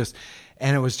do, and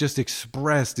it was just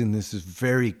expressed in this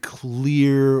very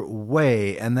clear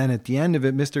way. And then at the end of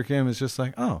it, Mr. Kim is just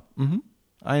like, oh,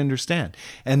 I understand.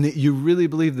 And you really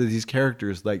believe that these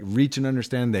characters like reach and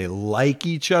understand they like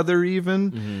each other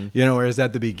even, whereas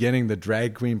at the beginning, the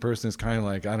drag queen person is kind of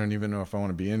like, I don't even know if I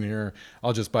want to be in here.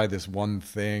 I'll just buy this one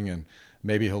thing and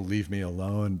maybe he'll leave me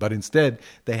alone. But instead,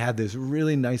 they had this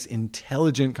really nice,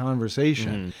 intelligent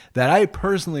conversation that I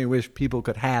personally wish people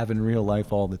could have in real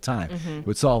life all the time. It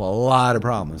would solve a lot of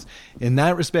problems. In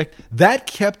that respect, that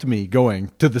kept me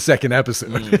going to the second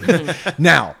episode.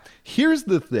 Now, here's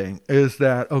the thing is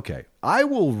that, okay, I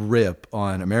will rip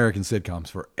on American sitcoms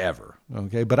forever,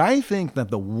 okay? But I think that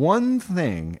the one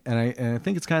thing, and I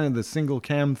think it's kind of the single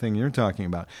cam thing you're talking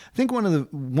about, I think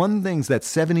one things that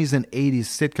 70s and 80s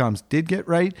sitcoms did get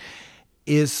right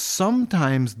is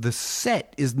sometimes the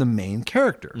set is the main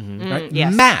character, right?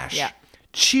 Yes. MASH, Yeah.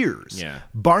 Cheers,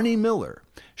 Barney Miller.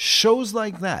 Shows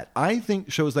like that, I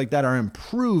think shows like that are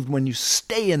improved when you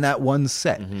stay in that one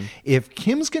set. If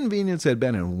Kim's Convenience had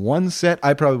been in one set,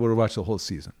 I probably would have watched the whole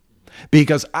season.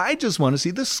 Because I just want to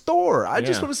see the store. I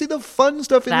just want to see the fun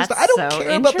stuff in the store. I don't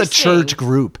care about the church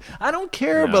group. I don't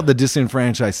care about the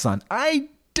disenfranchised son. I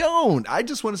don't. I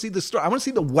just want to see the store. I want to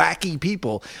see the wacky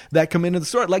people that come into the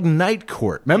store, like Night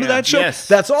Court. Remember that show? Yes.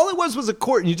 That's all it was a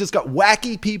court, and you just got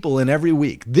wacky people in every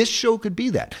week. This show could be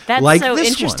that. That's like so this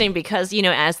interesting one. because,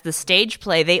 as the stage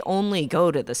play, they only go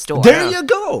to the store. There you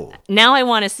go. Now I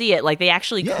want to see it. Like, they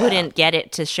actually couldn't get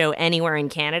it to show anywhere in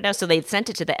Canada, so they sent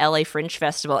it to the LA Fringe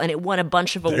Festival, and it won a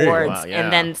bunch of awards. Wow, yeah.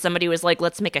 And then somebody was like,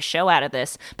 let's make a show out of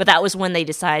this. But that was when they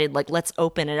decided, like, let's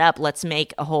open it up. Let's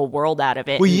make a whole world out of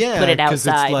it Well, and yeah, put it because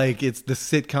outside. it's the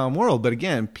sitcom world. But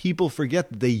again, people forget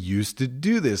that they used to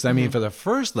do this. I mean, for the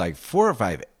first 4 or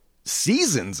 5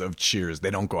 seasons of Cheers,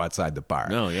 they don't go outside the bar.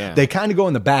 No, yeah. They kind of go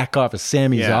in the back office,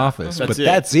 Sammy's office, but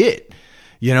that's it.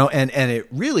 And it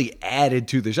really added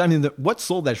to the show. I mean, what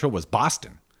sold that show was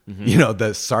Boston.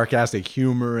 The sarcastic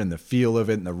humor and the feel of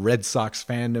it and the Red Sox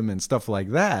fandom and stuff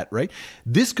like that, right?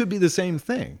 This could be the same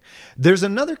thing. There's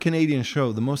another Canadian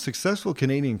show. The most successful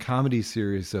Canadian comedy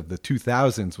series of the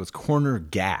 2000s was Corner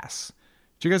Gas.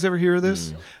 Did you guys ever hear of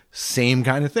this? Same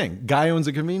kind of thing. Guy owns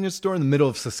a convenience store in the middle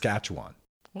of Saskatchewan.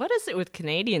 What is it with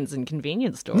Canadians and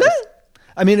convenience stores?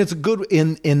 I mean, it's a good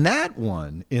in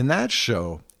that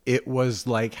show. It was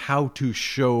like how to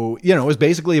show, it was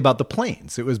basically about the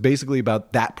plains. It was basically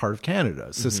about that part of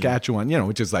Canada, Saskatchewan,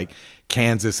 which is like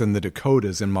Kansas and the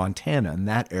Dakotas and Montana and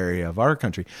that area of our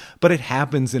country. But it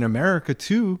happens in America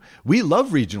too. We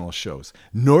love regional shows.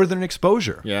 Northern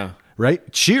Exposure. Yeah.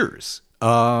 Right? Cheers. There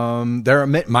are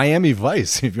Miami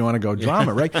Vice, if you want to go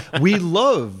drama, right? We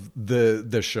love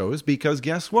the shows because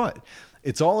guess what?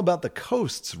 It's all about the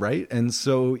coasts, right? And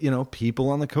so,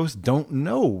 people on the coast don't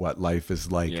know what life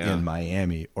is like in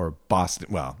Miami or Boston.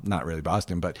 Well, not really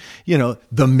Boston, but,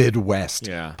 the Midwest,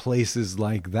 places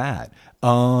like that.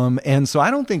 And so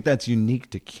I don't think that's unique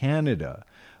to Canada.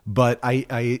 But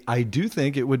I do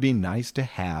think it would be nice to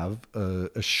have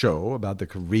a show about the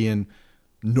Korean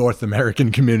North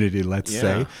American community, let's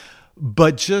say.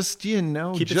 But just,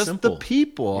 just the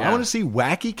people. I want to see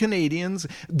wacky Canadians.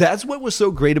 That's what was so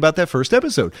great about that first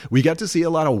episode. We got to see a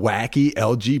lot of wacky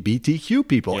LGBTQ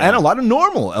people and a lot of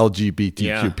normal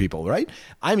LGBTQ people, right?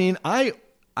 I mean, I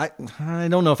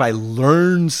don't know if I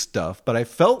learned stuff, but I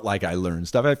felt like I learned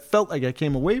stuff. I felt like I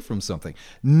came away from something.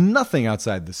 Nothing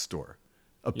outside the store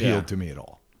appealed to me at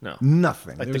all. No.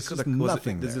 Nothing. Like there was just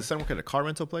nothing Does there. the son work at a car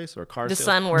rental place or a car The sale?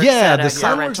 son works Yeah, at a the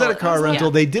son car works rental. at a car rental.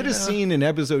 Yeah. They did a scene in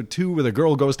episode 2 where the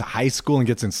girl goes to high school and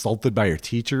gets insulted by her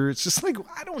teacher. It's just like,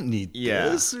 I don't need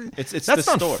this. It's That's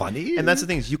the not store. funny. And that's the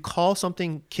thing is you call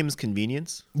something Kim's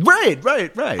Convenience. Right.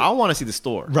 I want to see the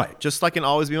store. Right. Just like in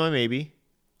Always Be My Maybe.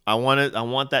 I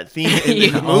want that theme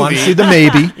in the I want to movie. see the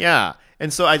maybe. Yeah.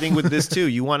 And so I think with this too,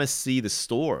 you want to see the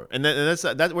store, and that's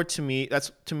where to me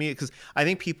because I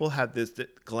think people have this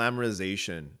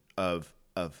glamorization of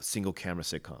single camera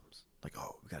sitcoms. Like,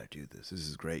 oh, we got to do this. This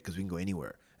is great because we can go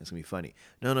anywhere. It's gonna be funny.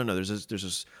 No. There's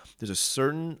a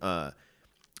certain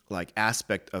like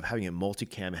aspect of having a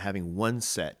multicam, having one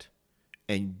set,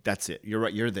 and that's it. You're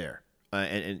right. You're there,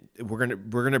 and we're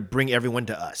gonna bring everyone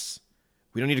to us.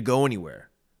 We don't need to go anywhere.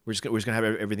 We're just gonna have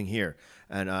everything here,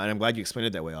 and I'm glad you explained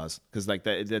it that way, Oz, because like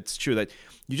that's true. That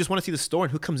you just want to see the store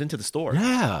and who comes into the store.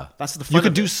 Yeah, that's the fun. You could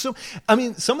of do it. so. I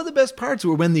mean, some of the best parts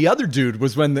were when the other dude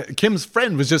was when Kim's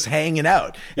friend was just hanging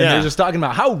out, and they're just talking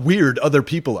about how weird other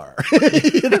people are,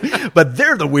 but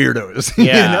they're the weirdos.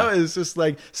 Yeah. It's just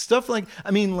like stuff like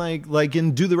like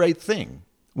in Do the Right Thing.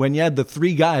 when you had the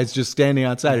three guys just standing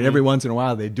outside, and every once in a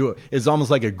while they do it. It's almost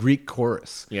like a Greek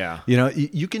chorus. Yeah. You know,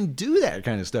 you can do that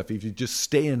kind of stuff if you just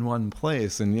stay in one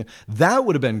place. And that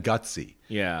would have been gutsy.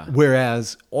 Yeah.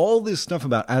 Whereas all this stuff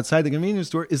about outside the convenience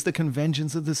store is the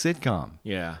conventions of the sitcom.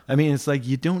 Yeah. I mean, it's like,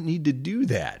 you don't need to do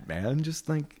that, man. Just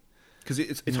like... Because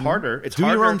it's harder. It's do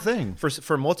harder. your own thing.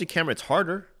 For multi-camera, it's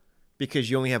harder because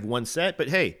you only have one set. But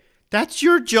hey, that's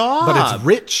your job. But it's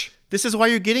rich. This is why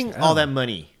you're getting all that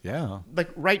money. Yeah. Like,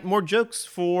 write more jokes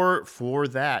for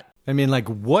that. I mean, like,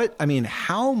 what? I mean,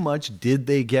 how much did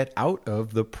they get out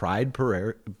of the Pride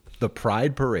Parade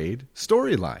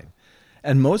storyline?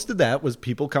 And most of that was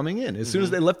people coming in. As soon as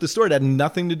they left the store, it had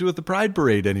nothing to do with the Pride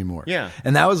Parade anymore. Yeah.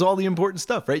 And that was all the important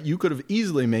stuff, right? You could have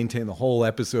easily maintained the whole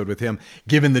episode with him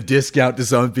giving the discount to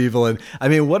some people. And I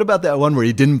mean, what about that one where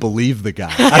he didn't believe the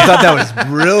guy? I thought that was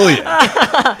brilliant.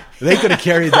 They could have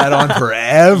carried that on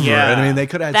forever. Yeah. And I mean, they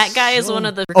could have. That guy is one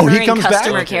of the recurring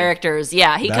customer back? characters.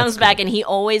 Yeah, he That's comes back cool. and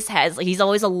he's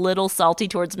always a little salty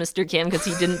towards Mr. Kim because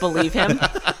he didn't believe him.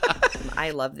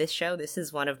 I love this show. This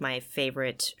is one of my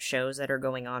favorite shows that are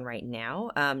going on right now.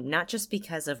 Not just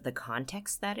because of the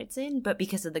context that it's in, but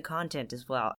because of the content as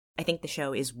well. I think the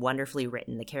show is wonderfully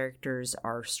written. The characters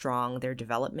are strong. Their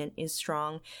development is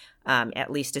strong,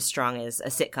 at least as strong as a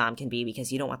sitcom can be,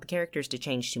 because you don't want the characters to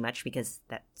change too much because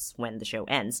that's when the show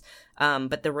ends.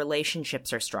 But the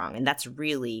relationships are strong, and that's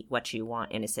really what you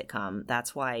want in a sitcom.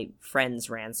 That's why Friends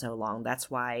ran so long.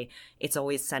 That's why It's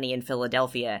Always Sunny in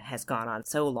Philadelphia has gone on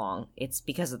so long. It's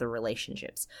because of the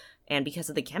relationships and because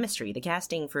of the chemistry. The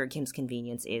casting for Kim's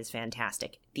Convenience is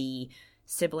fantastic. The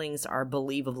siblings are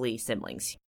believably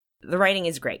siblings. The writing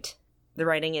is great. The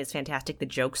writing is fantastic. The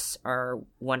jokes are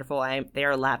wonderful. They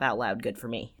are laugh out loud good for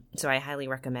me. So I highly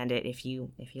recommend it if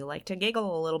you like to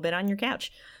giggle a little bit on your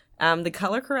couch. The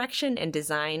color correction and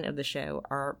design of the show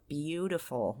are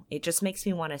beautiful. It just makes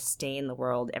me want to stay in the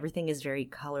world. Everything is very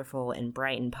colorful and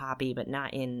bright and poppy, but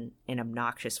not in an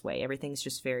obnoxious way. Everything's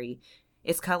just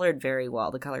it's colored very well.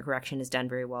 The color correction is done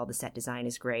very well. The set design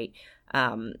is great.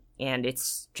 And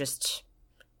it's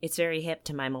very hip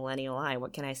to my millennial eye.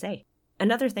 What can I say?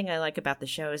 Another thing I like about the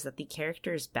show is that the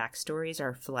characters' backstories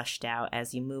are fleshed out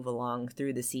as you move along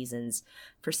through the seasons.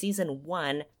 For season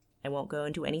 1, I won't go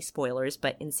into any spoilers,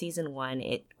 but in season 1,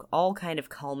 it all kind of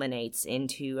culminates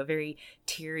into a very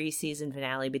teary season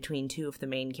finale between two of the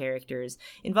main characters,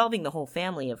 involving the whole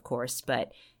family, of course,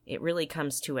 but it really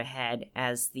comes to a head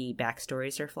as the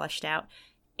backstories are fleshed out.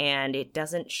 And it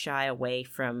doesn't shy away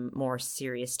from more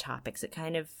serious topics.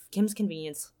 Kim's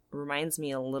Convenience reminds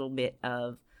me a little bit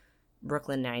of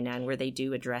Brooklyn Nine-Nine, where they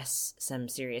do address some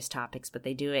serious topics, but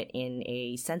they do it in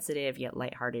a sensitive yet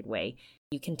lighthearted way.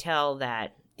 You can tell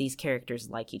that these characters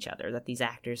like each other, that these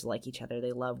actors like each other.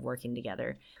 They love working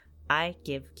together. I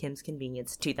give Kim's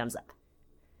Convenience 2 thumbs up.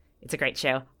 It's a great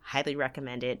show. Highly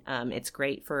recommend it. It's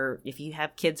great for if you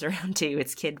have kids around too.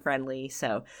 It's kid-friendly,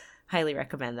 so... highly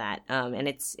recommend that. And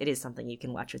it is something you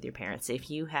can watch with your parents.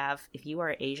 If you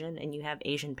are Asian and you have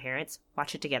Asian parents,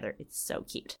 watch it together. It's so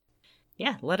cute.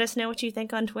 Yeah, let us know what you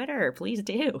think on Twitter. Please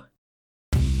do.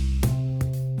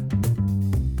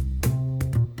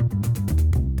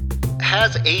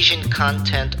 Has Asian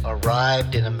content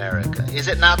arrived in America? Is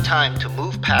it now time to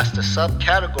move past the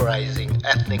subcategorizing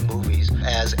ethnic movies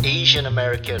as Asian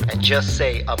American and just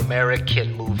say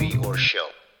American movie or show?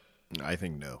 I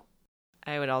think no.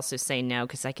 I would also say no,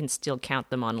 because I can still count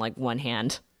them on like one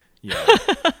hand. Yeah.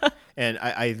 And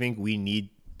I think we need,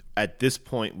 at this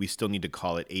point, we still need to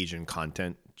call it Asian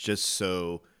content just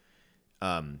so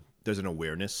there's an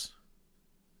awareness.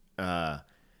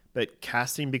 But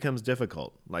casting becomes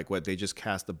difficult. Like they just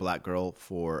cast the black girl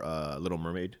for Little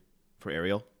Mermaid, for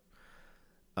Ariel.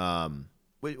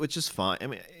 Which is fine. I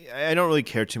mean, I don't really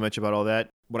care too much about all that.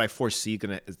 What I foresee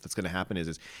that's going to happen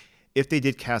is if they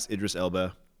did cast Idris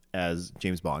Elba as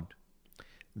James Bond,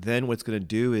 then what's going to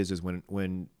do is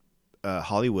when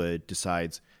Hollywood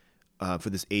decides for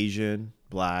this Asian,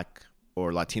 black,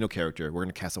 or Latino character, we're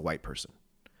going to cast a white person,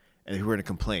 and we're going to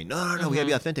complain, no, we got to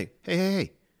be authentic.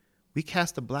 Hey, we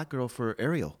cast a black girl for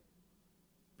Ariel.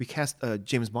 We cast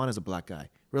James Bond as a black guy.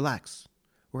 Relax.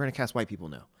 We're going to cast white people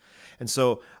now. And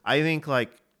so I think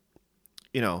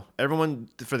everyone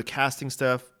for the casting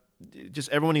stuff, just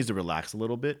everyone needs to relax a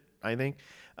little bit, I think.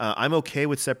 I'm okay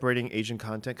with separating Asian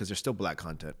content because there's still black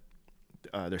content.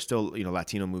 There's still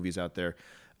Latino movies out there.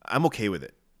 I'm okay with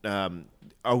it.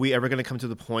 Are we ever going to come to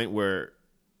the point where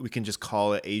we can just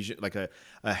call it Asian, like a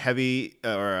heavy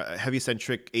or a heavy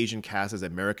centric Asian cast as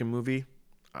an American movie?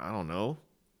 I don't know.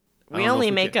 We only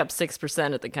make up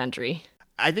 6% of the country.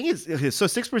 I think it's so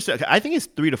 6%. I think it's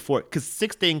 3 to 4 because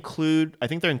 6 I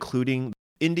think they're including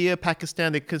India,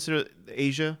 Pakistan, they consider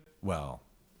Asia. Well,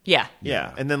 Yeah.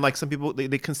 Yeah. And then like some people,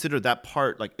 they consider that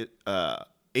part like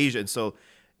Asia. And so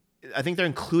I think they're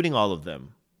including all of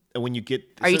them. And when you get...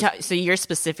 So you're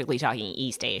specifically talking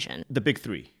East Asian. The big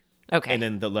three. Okay. And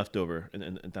then the leftover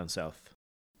and down south.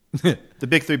 The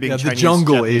big three being the Chinese,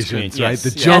 jungle Japanese, Asians, Korean. right? Yes, The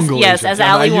yes. jungle Yes, Asians. as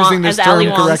Ali Wong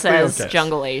correctly? says, Okay.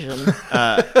 jungle Asian.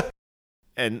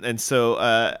 And so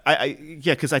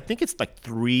because I think it's like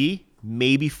 3,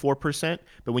 maybe 4%,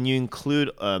 but when you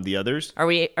include the others, Are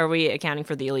we accounting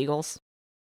for the illegals?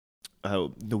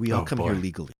 no, we all come boy. here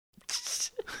legally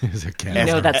Is it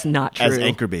Canada? No, that's not true. as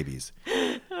anchor babies.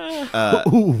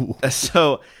 Ooh.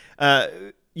 So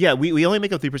we only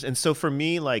make up 3%, and so for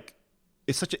me, like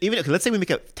it's such a, even okay, let's say we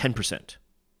make up 10%.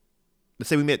 Let's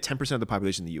say we make 10% of the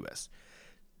population in the U.S.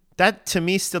 That to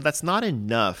me still that's not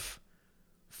enough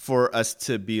for us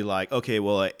to be like, okay,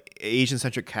 well, an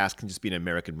Asian-centric cast can just be an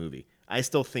American movie. I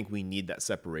still think we need that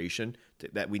separation,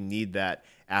 that we need that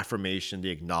affirmation,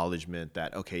 the acknowledgement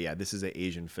that, okay, yeah, this is an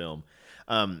Asian film.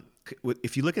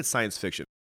 If you look at science fiction,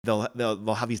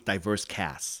 they'll have these diverse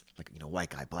casts, like,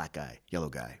 white guy, black guy, yellow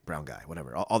guy, brown guy,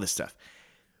 whatever, all this stuff.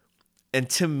 And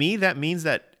to me, that means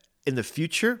that in the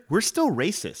future, we're still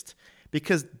racist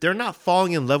because they're not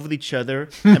falling in love with each other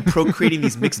and procreating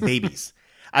these mixed babies.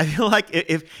 I feel like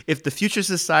if the future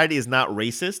society is not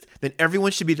racist, then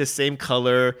everyone should be the same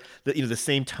color, the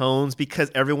same tones,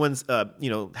 because everyone's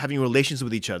having relations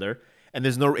with each other, and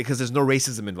there's no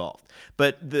racism involved.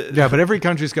 But but every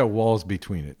country's got walls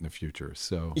between it in the future.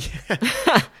 So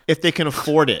if they can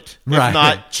afford it, right, if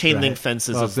not, chain link right.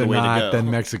 fences Well, is if the they're way not, to go. then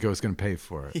Mexico's going to pay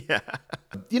for it. Yeah.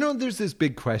 There's this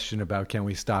big question about can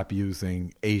we stop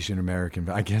using Asian American,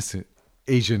 I guess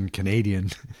Asian Canadian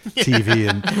TV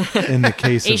in the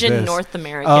case of Asian this. North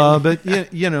American. But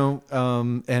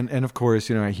and of course,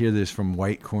 I hear this from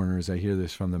white corners. I hear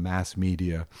this from the mass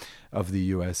media of the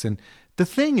U.S. And the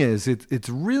thing is, it's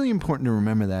really important to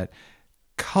remember that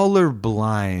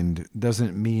colorblind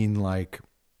doesn't mean like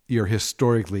you're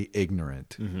historically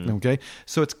ignorant. Mm-hmm. Okay,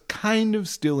 so it's kind of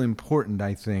still important,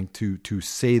 I think, to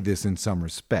say this in some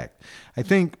respect. I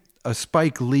think a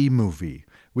Spike Lee movie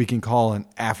we can call an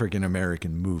African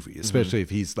American movie, especially if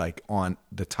he's like on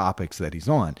the topics that he's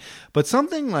on. But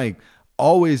something like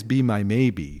Always Be My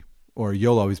Maybe or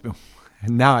You'll Always Be.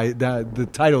 Now the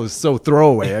title is so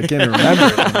throwaway, I can't even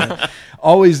remember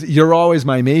it. You're Always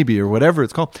My Maybe or whatever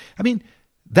it's called. I mean,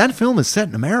 that film is set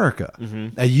in America.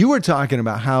 Mm-hmm. You were talking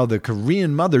about how the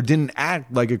Korean mother didn't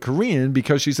act like a Korean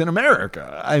because she's in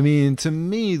America. I mean, to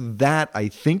me, that I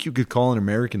think you could call an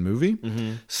American movie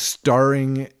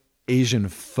starring Asian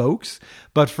folks.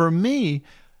 But for me,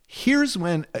 here's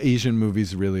when Asian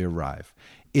movies really arrive,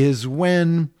 is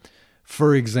when,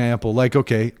 for example, like,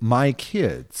 okay, my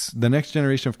kids, the next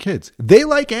generation of kids, they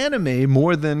like anime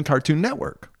more than Cartoon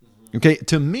Network. Okay,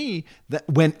 to me, that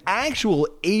when actual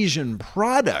Asian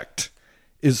product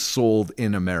is sold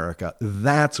in America,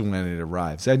 that's when it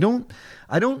arrives. I don't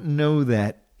know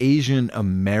that Asian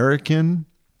American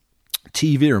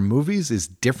TV or movies is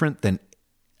different than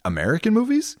American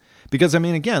movies. Because, I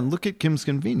mean, again, look at Kim's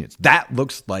Convenience. That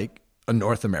looks like a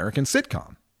North American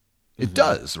sitcom. It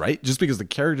does, right? Just because the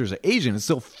characters are Asian, it's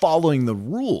still following the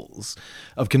rules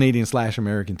of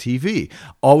Canadian/American TV.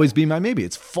 Always Be My Maybe.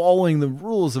 It's following the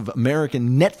rules of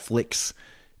American Netflix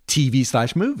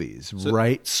TV/movies,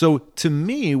 right? So to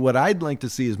me, what I'd like to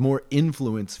see is more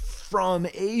influence from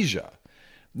Asia,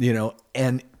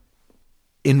 and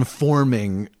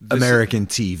informing American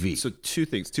TV. So two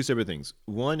separate things.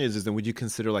 One is then would you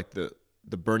consider like the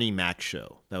Bernie Mac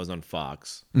show that was on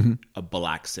Fox a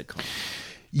black sitcom?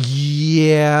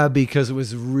 Yeah, because it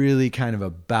was really kind of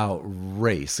about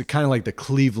race. Kind of like the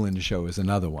Cleveland show is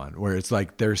another one where it's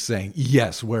like they're saying,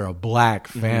 yes, we're a black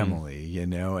family,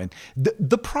 and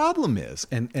the problem is,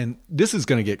 and this is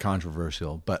going to get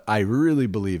controversial, but I really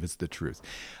believe it's the truth.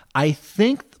 I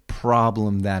think the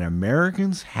problem that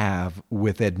Americans have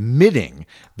with admitting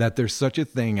that there's such a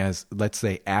thing as, let's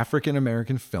say, African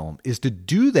American film is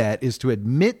to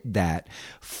admit that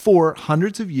for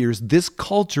hundreds of years, this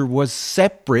culture was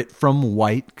separate from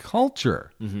white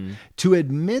culture. Mm-hmm. To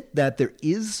admit that there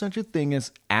is such a thing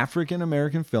as African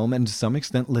American film and to some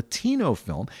extent Latino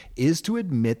film is to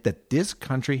admit that this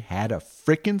country had a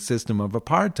frickin' system of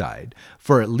apartheid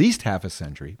for at least half a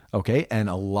century, okay? And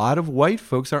a lot of white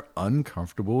folks are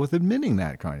uncomfortable with admitting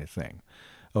that kind of thing.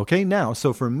 Okay, now,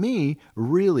 so for me,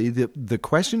 really, the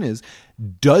question is,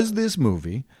 does this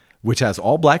movie, which has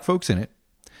all black folks in it,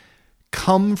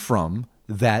 come from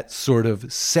that sort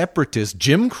of separatist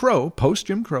Jim Crow,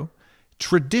 post-Jim Crow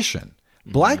tradition?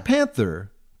 Mm-hmm. Black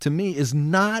Panther, to me, is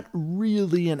not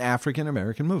really an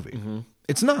African-American movie. Mm-hmm.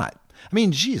 It's not. I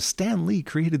mean, geez, Stan Lee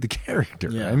created the character.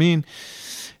 Yeah. I mean,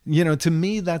 to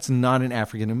me, that's not an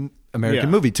African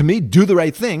American movie. To me, Do the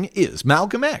Right Thing is.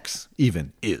 Malcolm X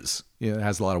even is. It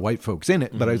has a lot of white folks in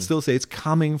it, but I'd still say it's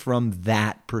coming from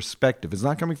that perspective. It's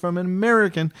not coming from an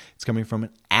American. It's coming from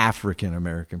an African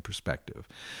American perspective.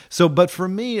 So, but for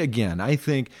me, again, I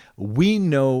think we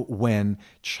know when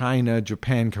China,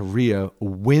 Japan, Korea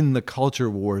win the culture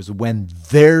wars when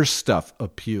their stuff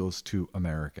appeals to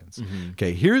Americans.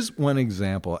 Okay, here's one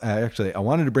example. Actually, I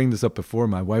wanted to bring this up before.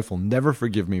 My wife will never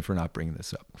forgive me for not bringing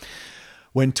this up.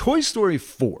 When Toy Story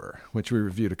 4, which we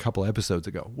reviewed a couple episodes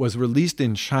ago, was released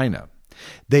in China,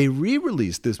 they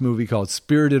re-released this movie called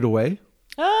Spirited Away.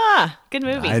 Ah, good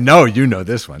movie. I know you know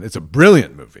this one. It's a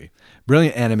brilliant movie.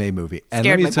 Brilliant anime movie. And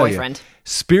Scared let me my tell boyfriend. you,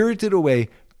 Spirited Away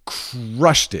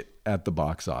crushed it at the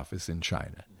box office in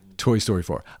China. Toy Story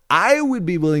 4. I would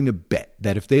be willing to bet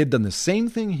that if they had done the same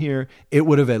thing here, it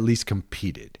would have at least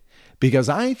competed. Because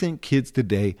I think kids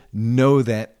today know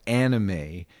that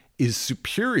anime is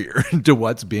superior to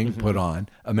what's being put on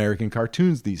American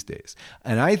cartoons these days.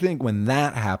 And I think when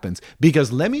that happens,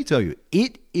 because let me tell you,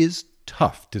 it is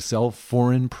tough to sell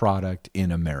foreign product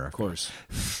in America. Of course.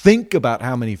 Think about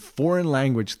how many foreign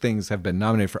language things have been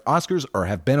nominated for Oscars or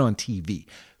have been on TV.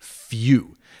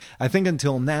 Few. I think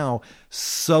until now,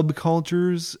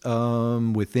 subcultures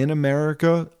within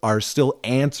America are still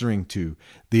answering to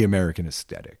the American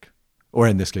aesthetic. Or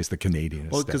in this case, the Canadian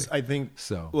aesthetic. Well, because I think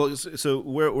so. Well, so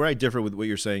where I differ with what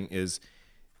you're saying is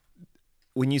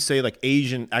when you say like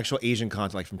actual Asian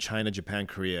content, like from China, Japan,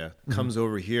 Korea, comes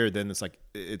over here, then it's like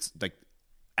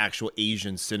actual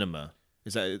Asian cinema.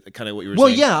 Is that kind of what you were saying?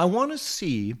 Well, yeah, I want to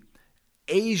see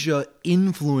Asia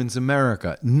influence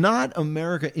America, not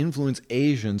America influence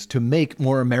Asians to make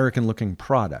more American-looking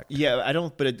product. Yeah, I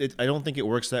don't. But I don't think it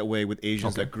works that way with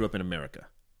Asians that grew up in America,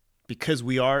 because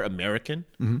we are American.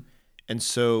 And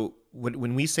so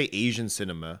when we say Asian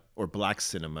cinema or black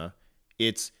cinema,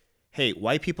 it's, hey,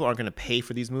 white people aren't going to pay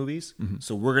for these movies,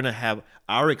 so we're going to have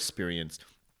our experience.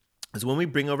 Because when we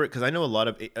bring over, because I know a lot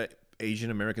of Asian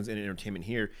Americans in entertainment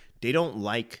here, they don't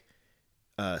like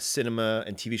cinema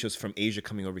and TV shows from Asia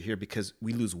coming over here because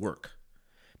we lose work,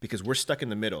 because we're stuck in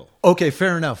the middle. Okay,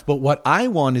 fair enough. But what I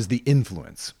want is the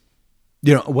influence.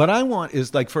 What I want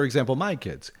is, like, for example, my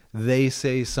kids, they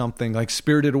say something like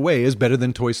Spirited Away is better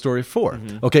than Toy Story 4.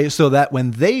 Okay, so that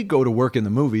when they go to work in the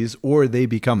movies or they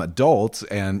become adults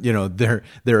and,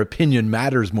 their opinion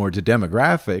matters more to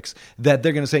demographics, that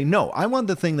they're going to say, no, I want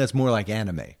the thing that's more like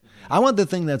anime. I want the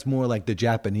thing that's more like the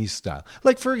Japanese style.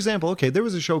 Like, for example, okay, there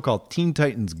was a show called Teen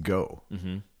Titans Go.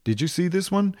 Did you see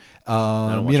this one?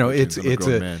 It's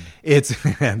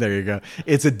there you go.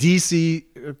 It's a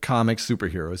DC comic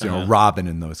superheroes, Robin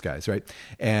and those guys, right?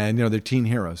 And they're teen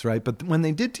heroes, right? But when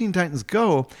they did Teen Titans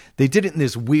Go, they did it in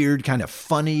this weird kind of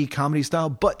funny comedy style,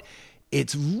 but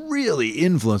it's really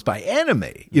influenced by anime.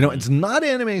 It's not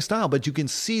anime style, but you can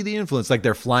see the influence. Like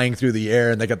they're flying through the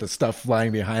air and they got the stuff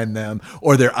flying behind them,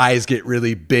 or their eyes get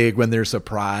really big when they're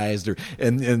surprised,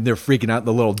 and they're freaking out and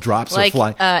the little drops are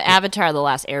flying. Avatar: The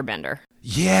Last Airbender.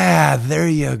 Yeah, there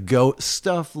you go.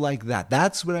 Stuff like that.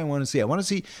 That's what I want to see. I want to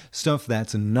see stuff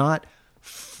that's not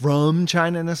from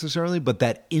China necessarily, but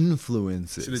that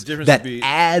influences, So the difference that would be,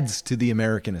 adds to the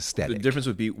American aesthetic. the difference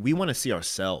would be we want to see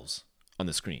ourselves on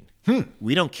the screen.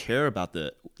 We don't care about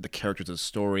the characters of the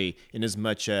story in as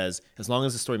much as long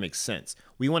as the story makes sense.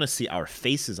 We want to see our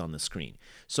faces on the screen.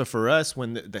 So for us,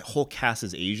 when the whole cast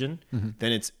is Asian,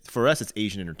 then it's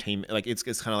Asian entertainment. Like it's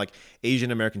kind of like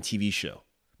Asian American TV show,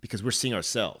 because we're seeing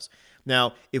ourselves.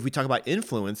 Now, if we talk about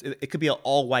influence, it could be an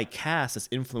all-white cast that's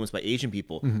influenced by Asian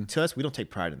people. To us, we don't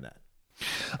take pride in that.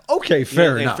 Okay,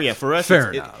 fair enough. For us,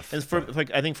 fair enough.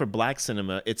 And I think for black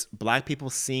cinema, it's black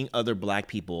people seeing other black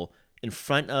people in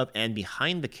front of and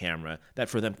behind the camera that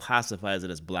for them classifies it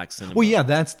as black cinema. Well, yeah,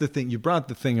 that's the thing. You brought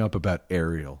the thing up about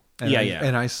Ariel. And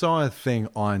And I saw a thing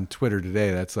on Twitter today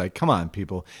that's like, come on,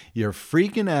 people. You're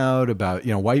freaking out about,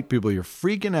 white people, you're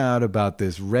freaking out about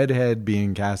this redhead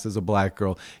being cast as a black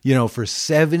girl. For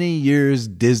 70 years,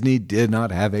 Disney did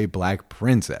not have a black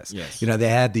princess. Yes. They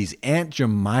had these Aunt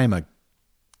Jemima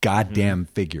goddamn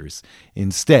figures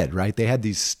instead, right? They had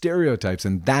these stereotypes,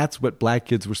 and that's what black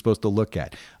kids were supposed to look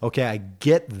at. Okay, I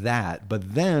get that,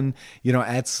 but then,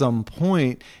 at some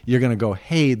point, you're going to go,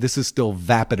 hey, this is still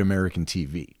vapid American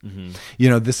TV.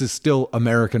 This is still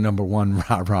America number one,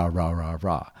 rah, rah, rah, rah,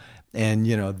 rah. And,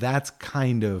 that's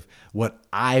kind of what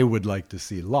I would like to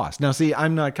see lost. Now, see,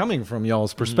 I'm not coming from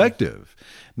y'all's perspective,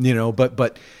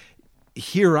 but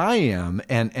here I am,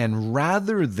 and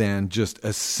rather than just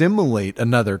assimilate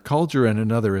another culture and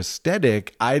another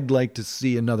aesthetic, I'd like to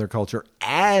see another culture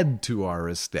add to our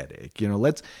aesthetic.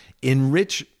 Let's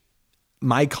enrich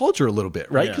my culture a little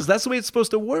bit, right? Because that's the way it's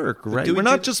supposed to work, right? We're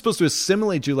not just supposed to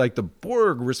assimilate you like the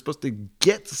Borg. We're supposed to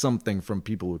get something from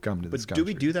people who come to this country. But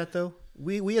do we do that though?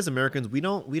 We as Americans, we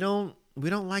don't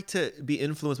like to be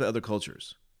influenced by other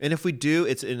cultures, and if we do,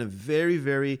 it's in a very,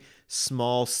 very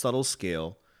small, subtle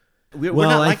scale. We're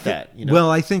not like that. Well,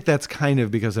 I think that's kind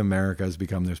of because America has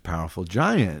become this powerful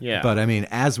giant. Yeah. But I mean,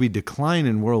 as we decline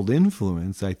in world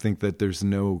influence, I think that there's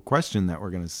no question that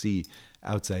we're going to see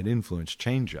outside influence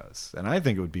change us. And I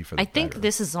think it would be for the better. Think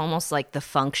this is almost like the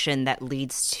function that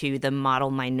leads to the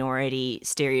model minority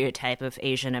stereotype of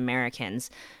Asian Americans.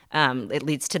 It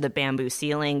leads to the bamboo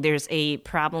ceiling. There's a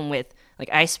problem with,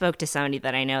 I spoke to somebody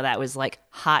that I know that was like,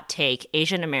 hot take,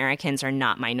 Asian Americans are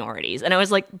not minorities. And I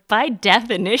was like, by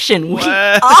definition, we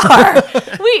are.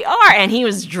 We are. And he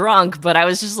was drunk, but I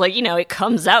was just like, it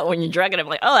comes out when you're drunk. And I'm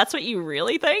like, oh, that's what you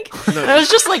really think? And I was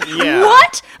just like,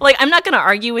 what? I'm not going to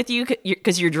argue with you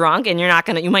because you're drunk and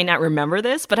you might not remember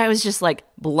this, but I was just like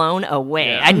blown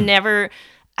away. I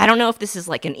don't know if this is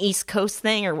like an East Coast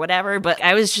thing or whatever, but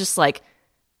I was just like,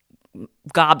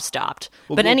 gobstopped.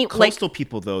 But coastal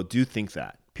people though do think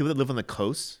that people that live on the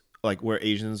coast, like where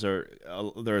Asians are,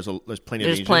 there's plenty of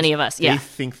Asians. There's plenty of us. Yeah, they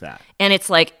think that, and it's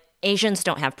like Asians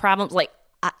don't have problems. Like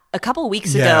a couple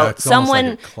weeks ago,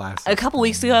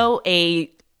 a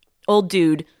old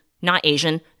dude, not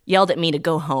Asian, yelled at me to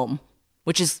go home,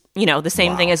 which is the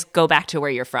same thing as go back to where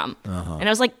you're from. And I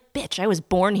was like, bitch, I was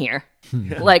born here.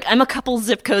 I'm a couple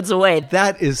zip codes away.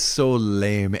 That is so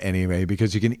lame anyway,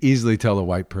 because you can easily tell a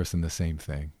white person the same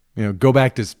thing. Go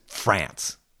back to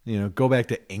France. Go back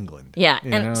to England. Yeah.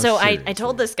 And so I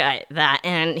told this guy that,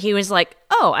 and he was like,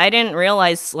 oh, I didn't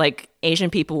realize Asian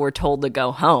people were told to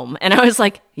go home. And I was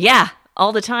like, yeah,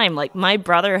 all the time. My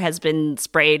brother has been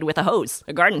sprayed with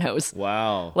a garden hose.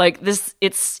 Wow.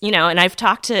 It's, and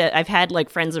I've had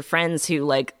friends of friends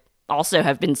who also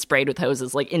have been sprayed with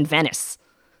hoses in Venice.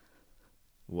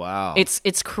 Wow.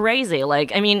 It's crazy.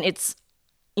 It's,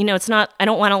 it's not, I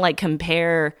don't want to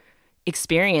compare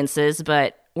experiences,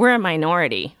 but we're a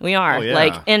minority. We are. Oh,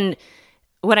 yeah. And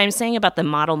what I'm saying about the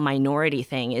model minority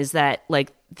thing is that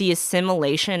the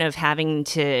assimilation of having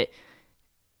to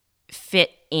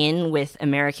fit in with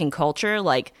American culture,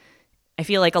 I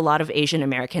feel like a lot of Asian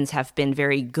Americans have been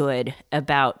very good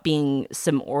about being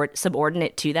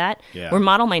subordinate to that. Yeah. We're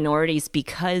model minorities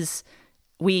because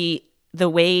the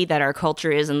way that our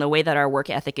culture is and the way that our work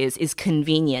ethic is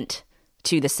convenient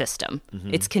to the system.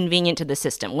 Mm-hmm. It's convenient to the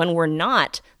system. When we're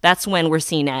not, that's when we're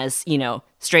seen as,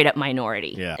 straight up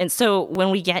minority. Yeah. And so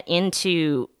when we get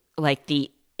into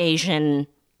the Asian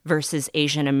versus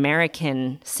Asian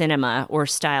American cinema or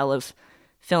style of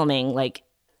filming,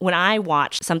 when I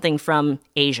watch something from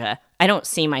Asia, I don't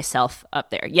see myself up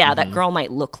there. Yeah, that girl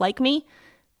might look like me,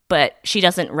 but she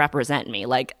doesn't represent me.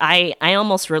 I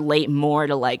almost relate more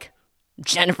to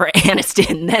Jennifer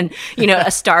Aniston than, a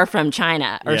star from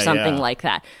China or something like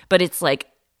that. But it's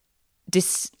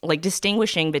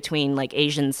distinguishing between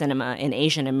Asian cinema and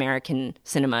Asian American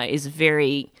cinema is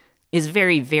very,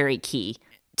 very key.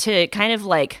 To kind of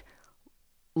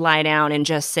lie down and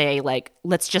just say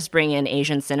let's just bring in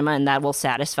Asian cinema and that will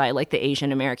satisfy the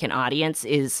Asian American audience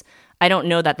I don't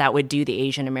know that would do the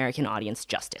Asian American audience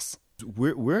justice.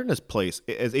 We're in this place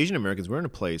as Asian Americans. We're in a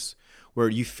place where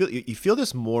you feel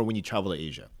this more when you travel to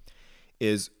Asia.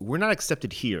 Is we're not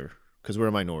accepted here because we're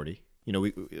a minority.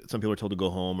 Some people are told to go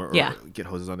home or get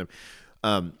hoses on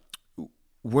them.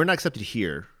 We're not accepted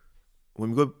here.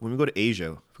 When we go to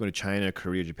Asia, if we go to China,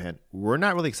 Korea, Japan, we're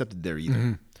not really accepted there either.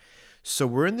 Mm-hmm. So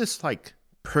we're in this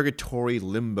purgatory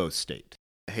limbo state.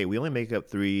 Hey, we only make up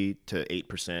 3 to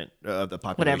 8% of the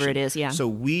population. Whatever it is, yeah. So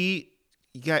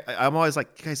I'm always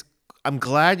like, guys, I'm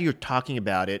glad you're talking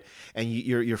about it and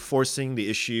you're forcing the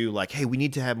issue. Hey, we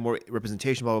need to have more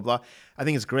representation, blah, blah, blah. I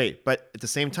think it's great. But at the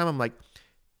same time, I'm like,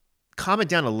 calm it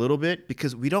down a little bit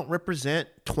because we don't represent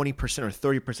 20% or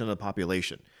 30% of the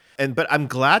population. But I'm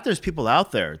glad there's people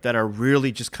out there that are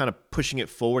really just kind of pushing it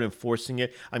forward and forcing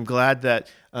it. I'm glad that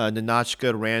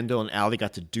Ninotchka, Randall, and Ali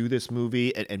got to do this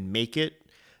movie and make it.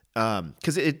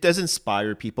 Because it does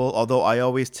inspire people. Although I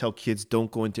always tell kids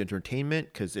don't go into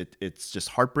entertainment because it's just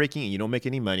heartbreaking and you don't make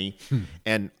any money.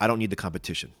 And I don't need the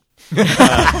competition. This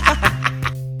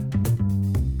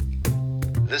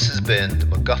has been the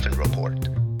MacGuffin Report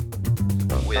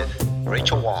with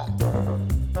Raechel Wong,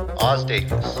 Oz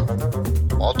Davis,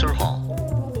 Walter Hong.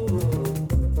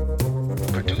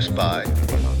 Produced by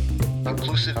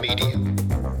Inclusive Media.